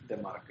eat the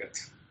market.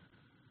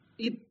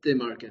 Eat the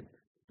market.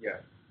 Yeah.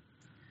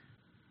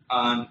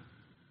 And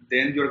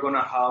then you're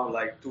gonna have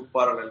like two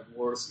parallel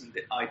wars in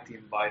the IT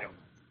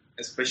environment,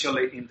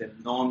 especially in the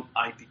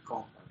non-IT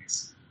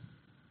companies.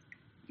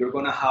 You're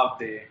gonna have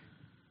the,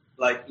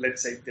 like,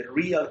 let's say the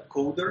real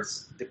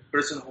coders, the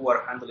person who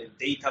are handling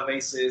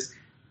databases,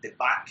 the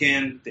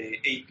backend, the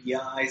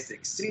APIs, the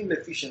extremely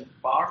efficient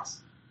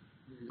parts,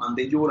 and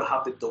then you will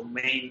have the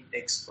domain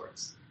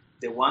experts,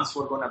 the ones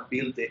who are gonna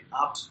build the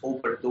apps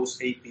over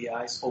those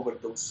APIs, over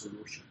those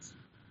solutions.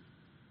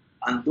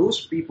 And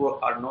those people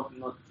are not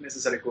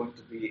necessarily going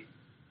to be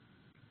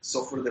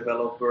software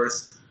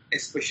developers,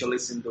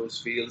 specialists in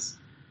those fields.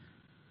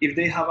 If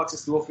they have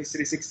access to Office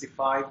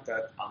 365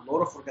 that a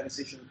lot of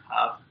organizations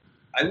have,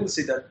 I will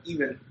say that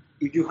even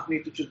if you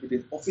need to choose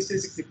between Office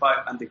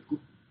 365 and the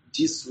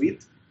G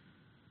Suite,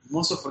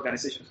 most of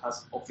organizations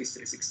has Office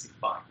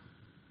 365.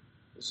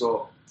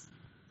 So,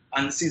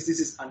 and since this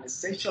is an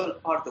essential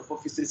part of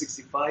Office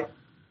 365,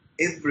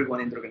 everyone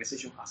in the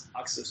organization has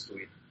access to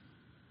it.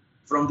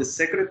 From the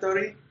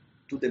secretary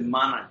to the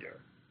manager,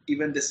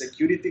 even the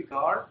security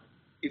guard,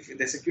 if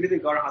the security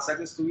guard has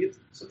access to it,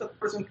 so that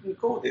person can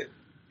code it,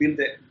 build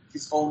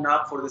his own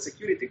app for the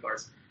security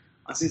guards.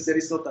 And since there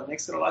is not an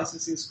extra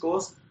licensing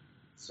cost,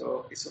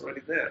 so it's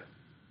already there.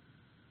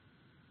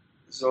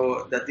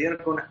 So that they are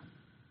going to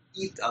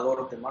eat a lot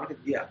of the market,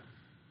 yeah.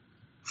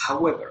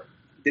 However,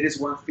 there is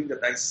one thing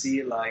that I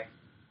see like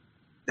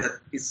that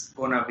is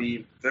going to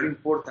be very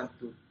important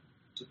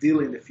to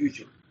deal in the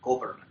future,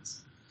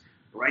 governance.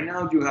 Right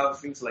now you have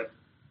things like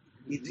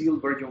ETL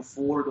version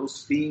 4,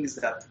 those things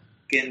that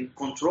can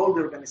control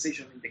the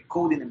organization in the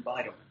coding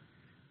environment.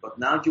 But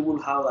now you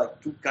will have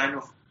like two kind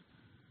of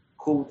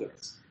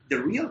coders. The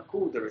real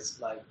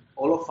coders, like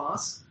all of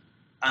us,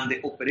 and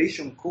the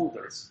operation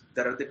coders,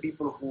 that are the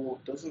people who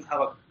doesn't have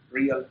a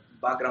real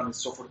background in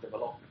software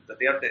development, that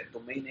they are the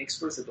domain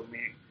experts, the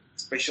domain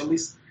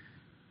specialists,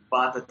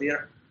 but that they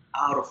are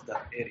out of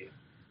that area.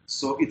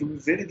 So it will be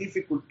very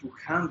difficult to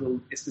handle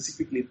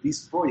specifically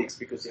these projects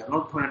because they are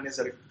not going to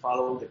necessarily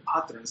follow the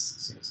patterns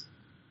since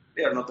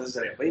they are not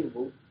necessarily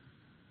available.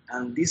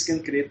 And this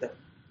can create a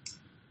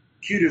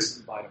curious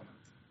environment.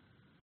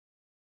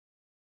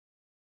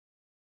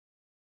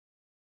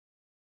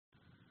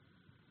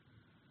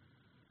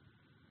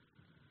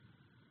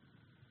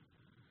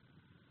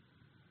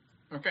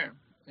 Okay.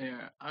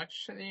 Yeah.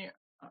 Actually,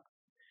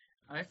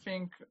 I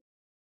think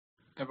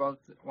about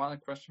one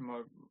question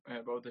more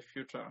about the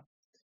future.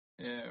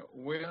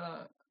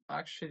 Will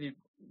actually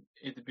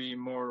it be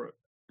more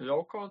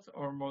low code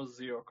or more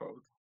zero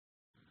code?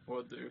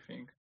 What do you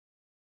think?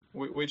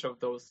 Which of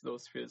those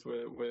fields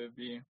will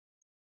be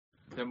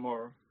the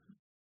more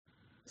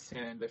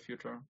seen in the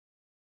future?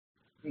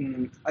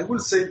 I will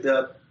say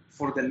that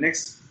for the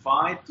next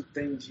 5 to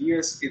 10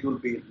 years, it will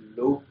be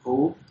low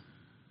code,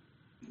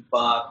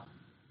 but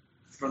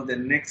from the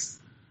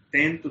next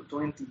 10 to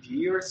 20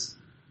 years,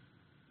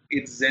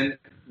 it's then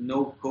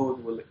no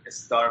code will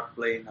start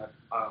playing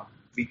a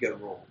bigger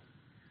role.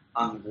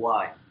 And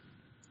why?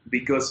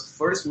 Because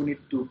first we need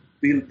to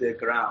build the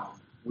ground.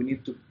 We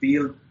need to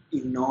build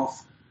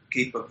enough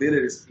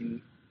capabilities,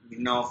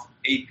 enough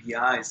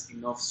APIs,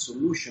 enough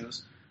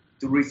solutions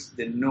to reach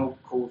the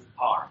no-code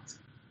part.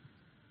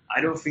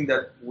 I don't think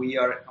that we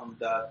are on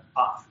that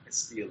path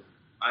still.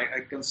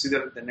 I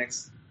consider the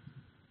next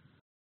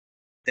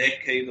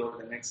decade or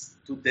the next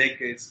 2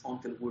 decades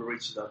until we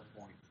reach that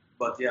point.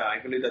 But yeah, I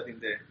believe that in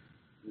the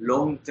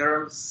long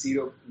term,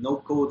 no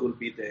code will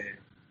be the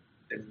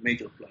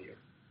major player.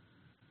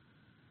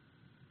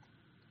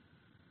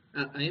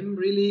 I am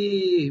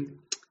really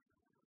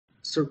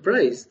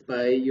surprised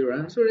by your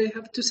answer, I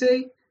have to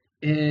say.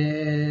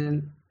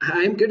 And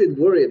I'm getting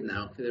worried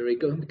now,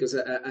 Federico, because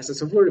as a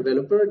software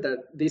developer,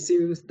 that this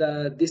seems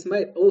that this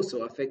might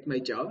also affect my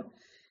job.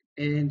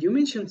 And you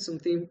mentioned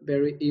something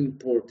very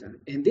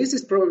important. And this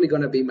is probably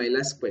going to be my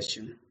last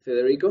question,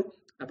 Federico,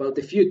 about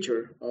the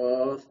future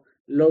of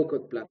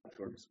low-code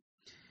platforms.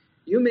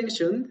 You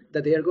mentioned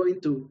that they are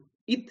going to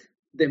eat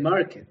the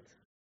market.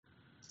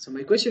 So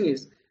my question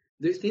is,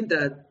 do you think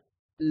that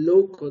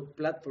low-code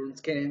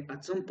platforms can,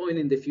 at some point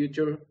in the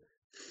future,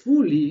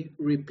 fully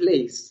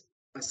replace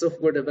a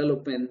software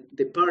development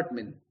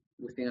department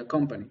within a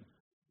company?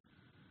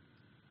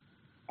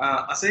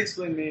 As I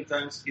explained many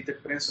times, it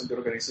depends on the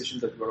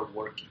organization that you are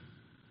working.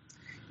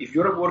 If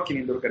you are working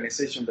in the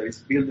organization that is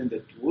building the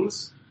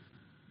tools,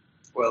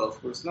 well,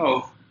 of course,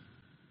 no.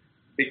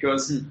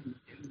 Because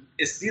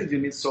still you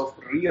need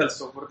real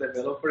software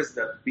developers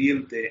that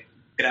build the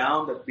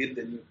ground, that build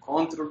the new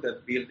control,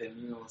 that build the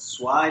new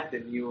swipe, the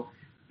new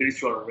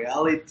virtual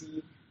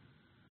reality.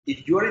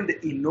 If you are in the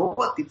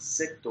innovative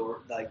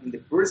sector, like in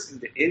the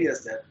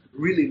areas that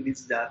really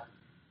needs that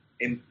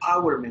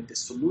empowerment, the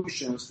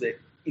solutions, the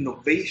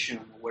innovation,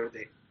 where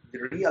the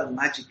real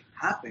magic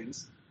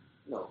happens,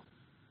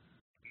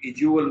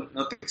 you will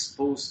not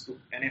expose to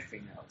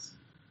anything else.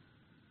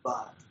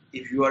 But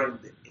if you are in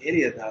the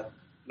area that,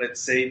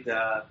 let's say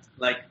that,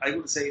 like I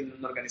would say in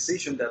an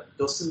organization that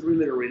doesn't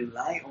really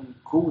rely on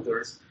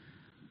coders,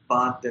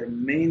 but their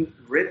main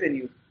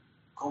revenue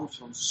comes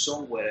from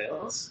somewhere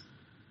else,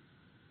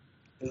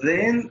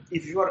 then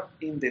if you are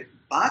in the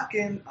back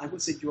end, I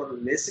would say you are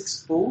less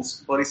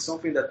exposed, but it's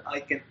something that I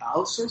can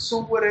outsource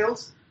somewhere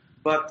else.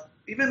 But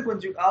even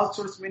when you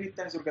outsource, many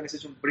times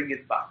organizations bring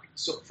it back.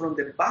 So from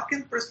the back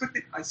end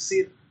perspective, I see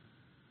it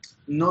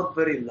not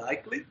very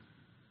likely.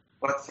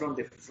 But from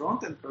the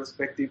front end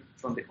perspective,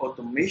 from the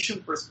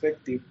automation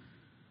perspective,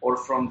 or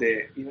from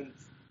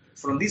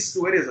these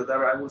two areas that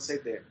are, I would say,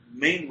 the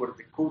main where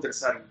the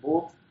coders are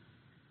involved,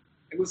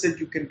 I would say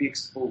you can be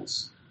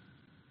exposed.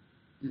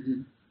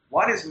 Mm-hmm.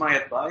 What is my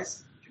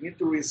advice? You need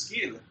to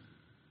reskill.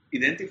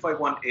 Identify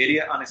one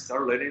area and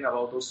start learning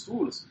about those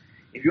tools.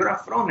 If you're a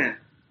front end,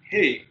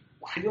 hey,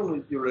 why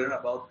don't you learn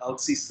about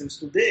OutSystems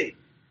today?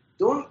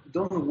 Don't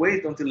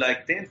wait until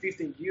like 10,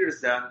 15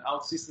 years that an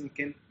OutSystem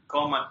can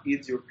come and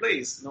eat your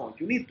place. No,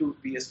 you need to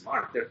be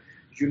smarter.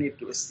 You need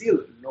to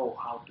still know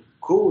how to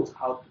code,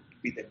 how to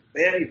be the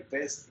very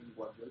best in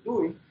what you're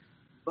doing.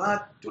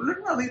 But to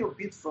learn a little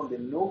bit from the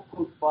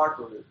no-code part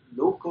or the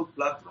low-code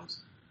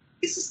platforms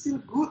is still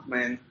good,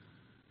 man.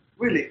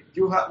 Really,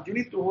 you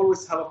need to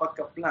always have a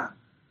backup plan.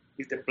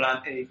 If the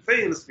plan A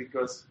fails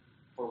because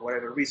for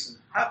whatever reason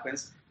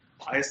happens,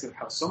 I still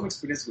have some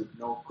experience with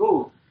no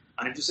code.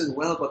 And if you said,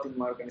 well, but in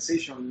my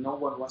organization, no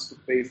one wants to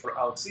pay for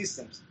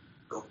OutSystems,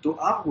 go to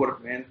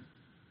Upwork, man.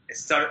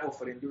 Start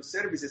offering your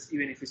services,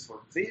 even if it's for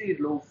very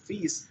low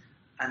fees,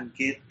 and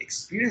get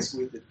experience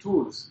with the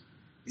tools.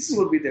 This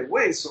will be the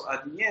way. So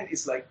at the end,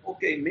 it's like,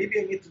 okay, maybe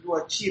I need to do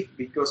a chip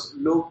because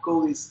low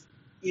code is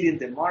eating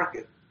the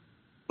market.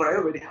 But I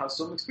already have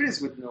some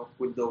experience with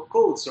low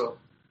code, so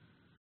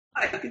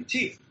I can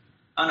shift.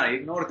 And I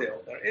ignore the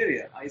other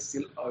area. I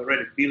still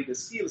already built the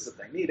skills that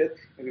I needed,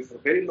 maybe for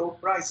very low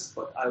prices,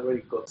 but I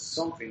already got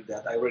something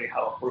that I already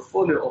have a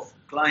portfolio of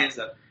clients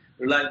that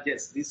rely,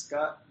 yes, this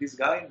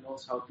guy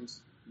knows how to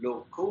use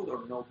low code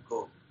or no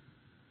code.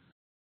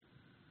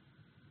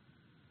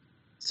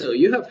 So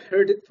you have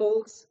heard it,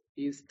 folks.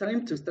 It's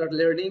time to start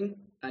learning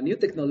a new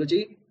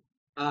technology,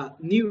 a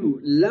new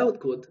low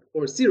code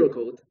or zero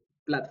code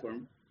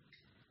platform.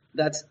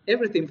 That's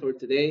everything for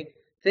today.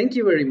 Thank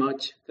you very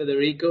much,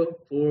 Federico,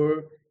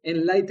 for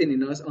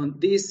enlightening us on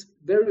this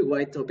very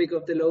wide topic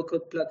of the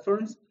low-code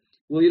platforms.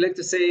 Would you like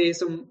to say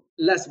some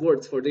last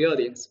words for the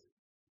audience?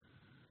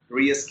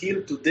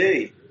 Reskill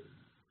today.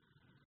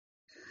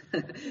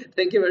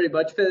 Thank you very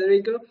much,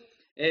 Federico.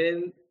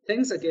 And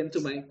thanks again to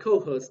my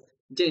co-host,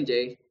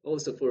 Jenjay,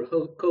 also for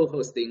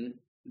co-hosting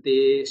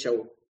the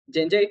show.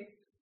 Jenjay?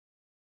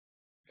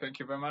 Thank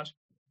you very much.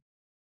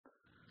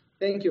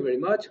 Thank you very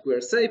much. We're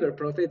Cyber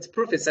Prophets,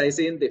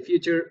 prophesizing the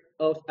future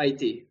of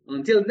IT.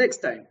 Until next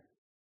time.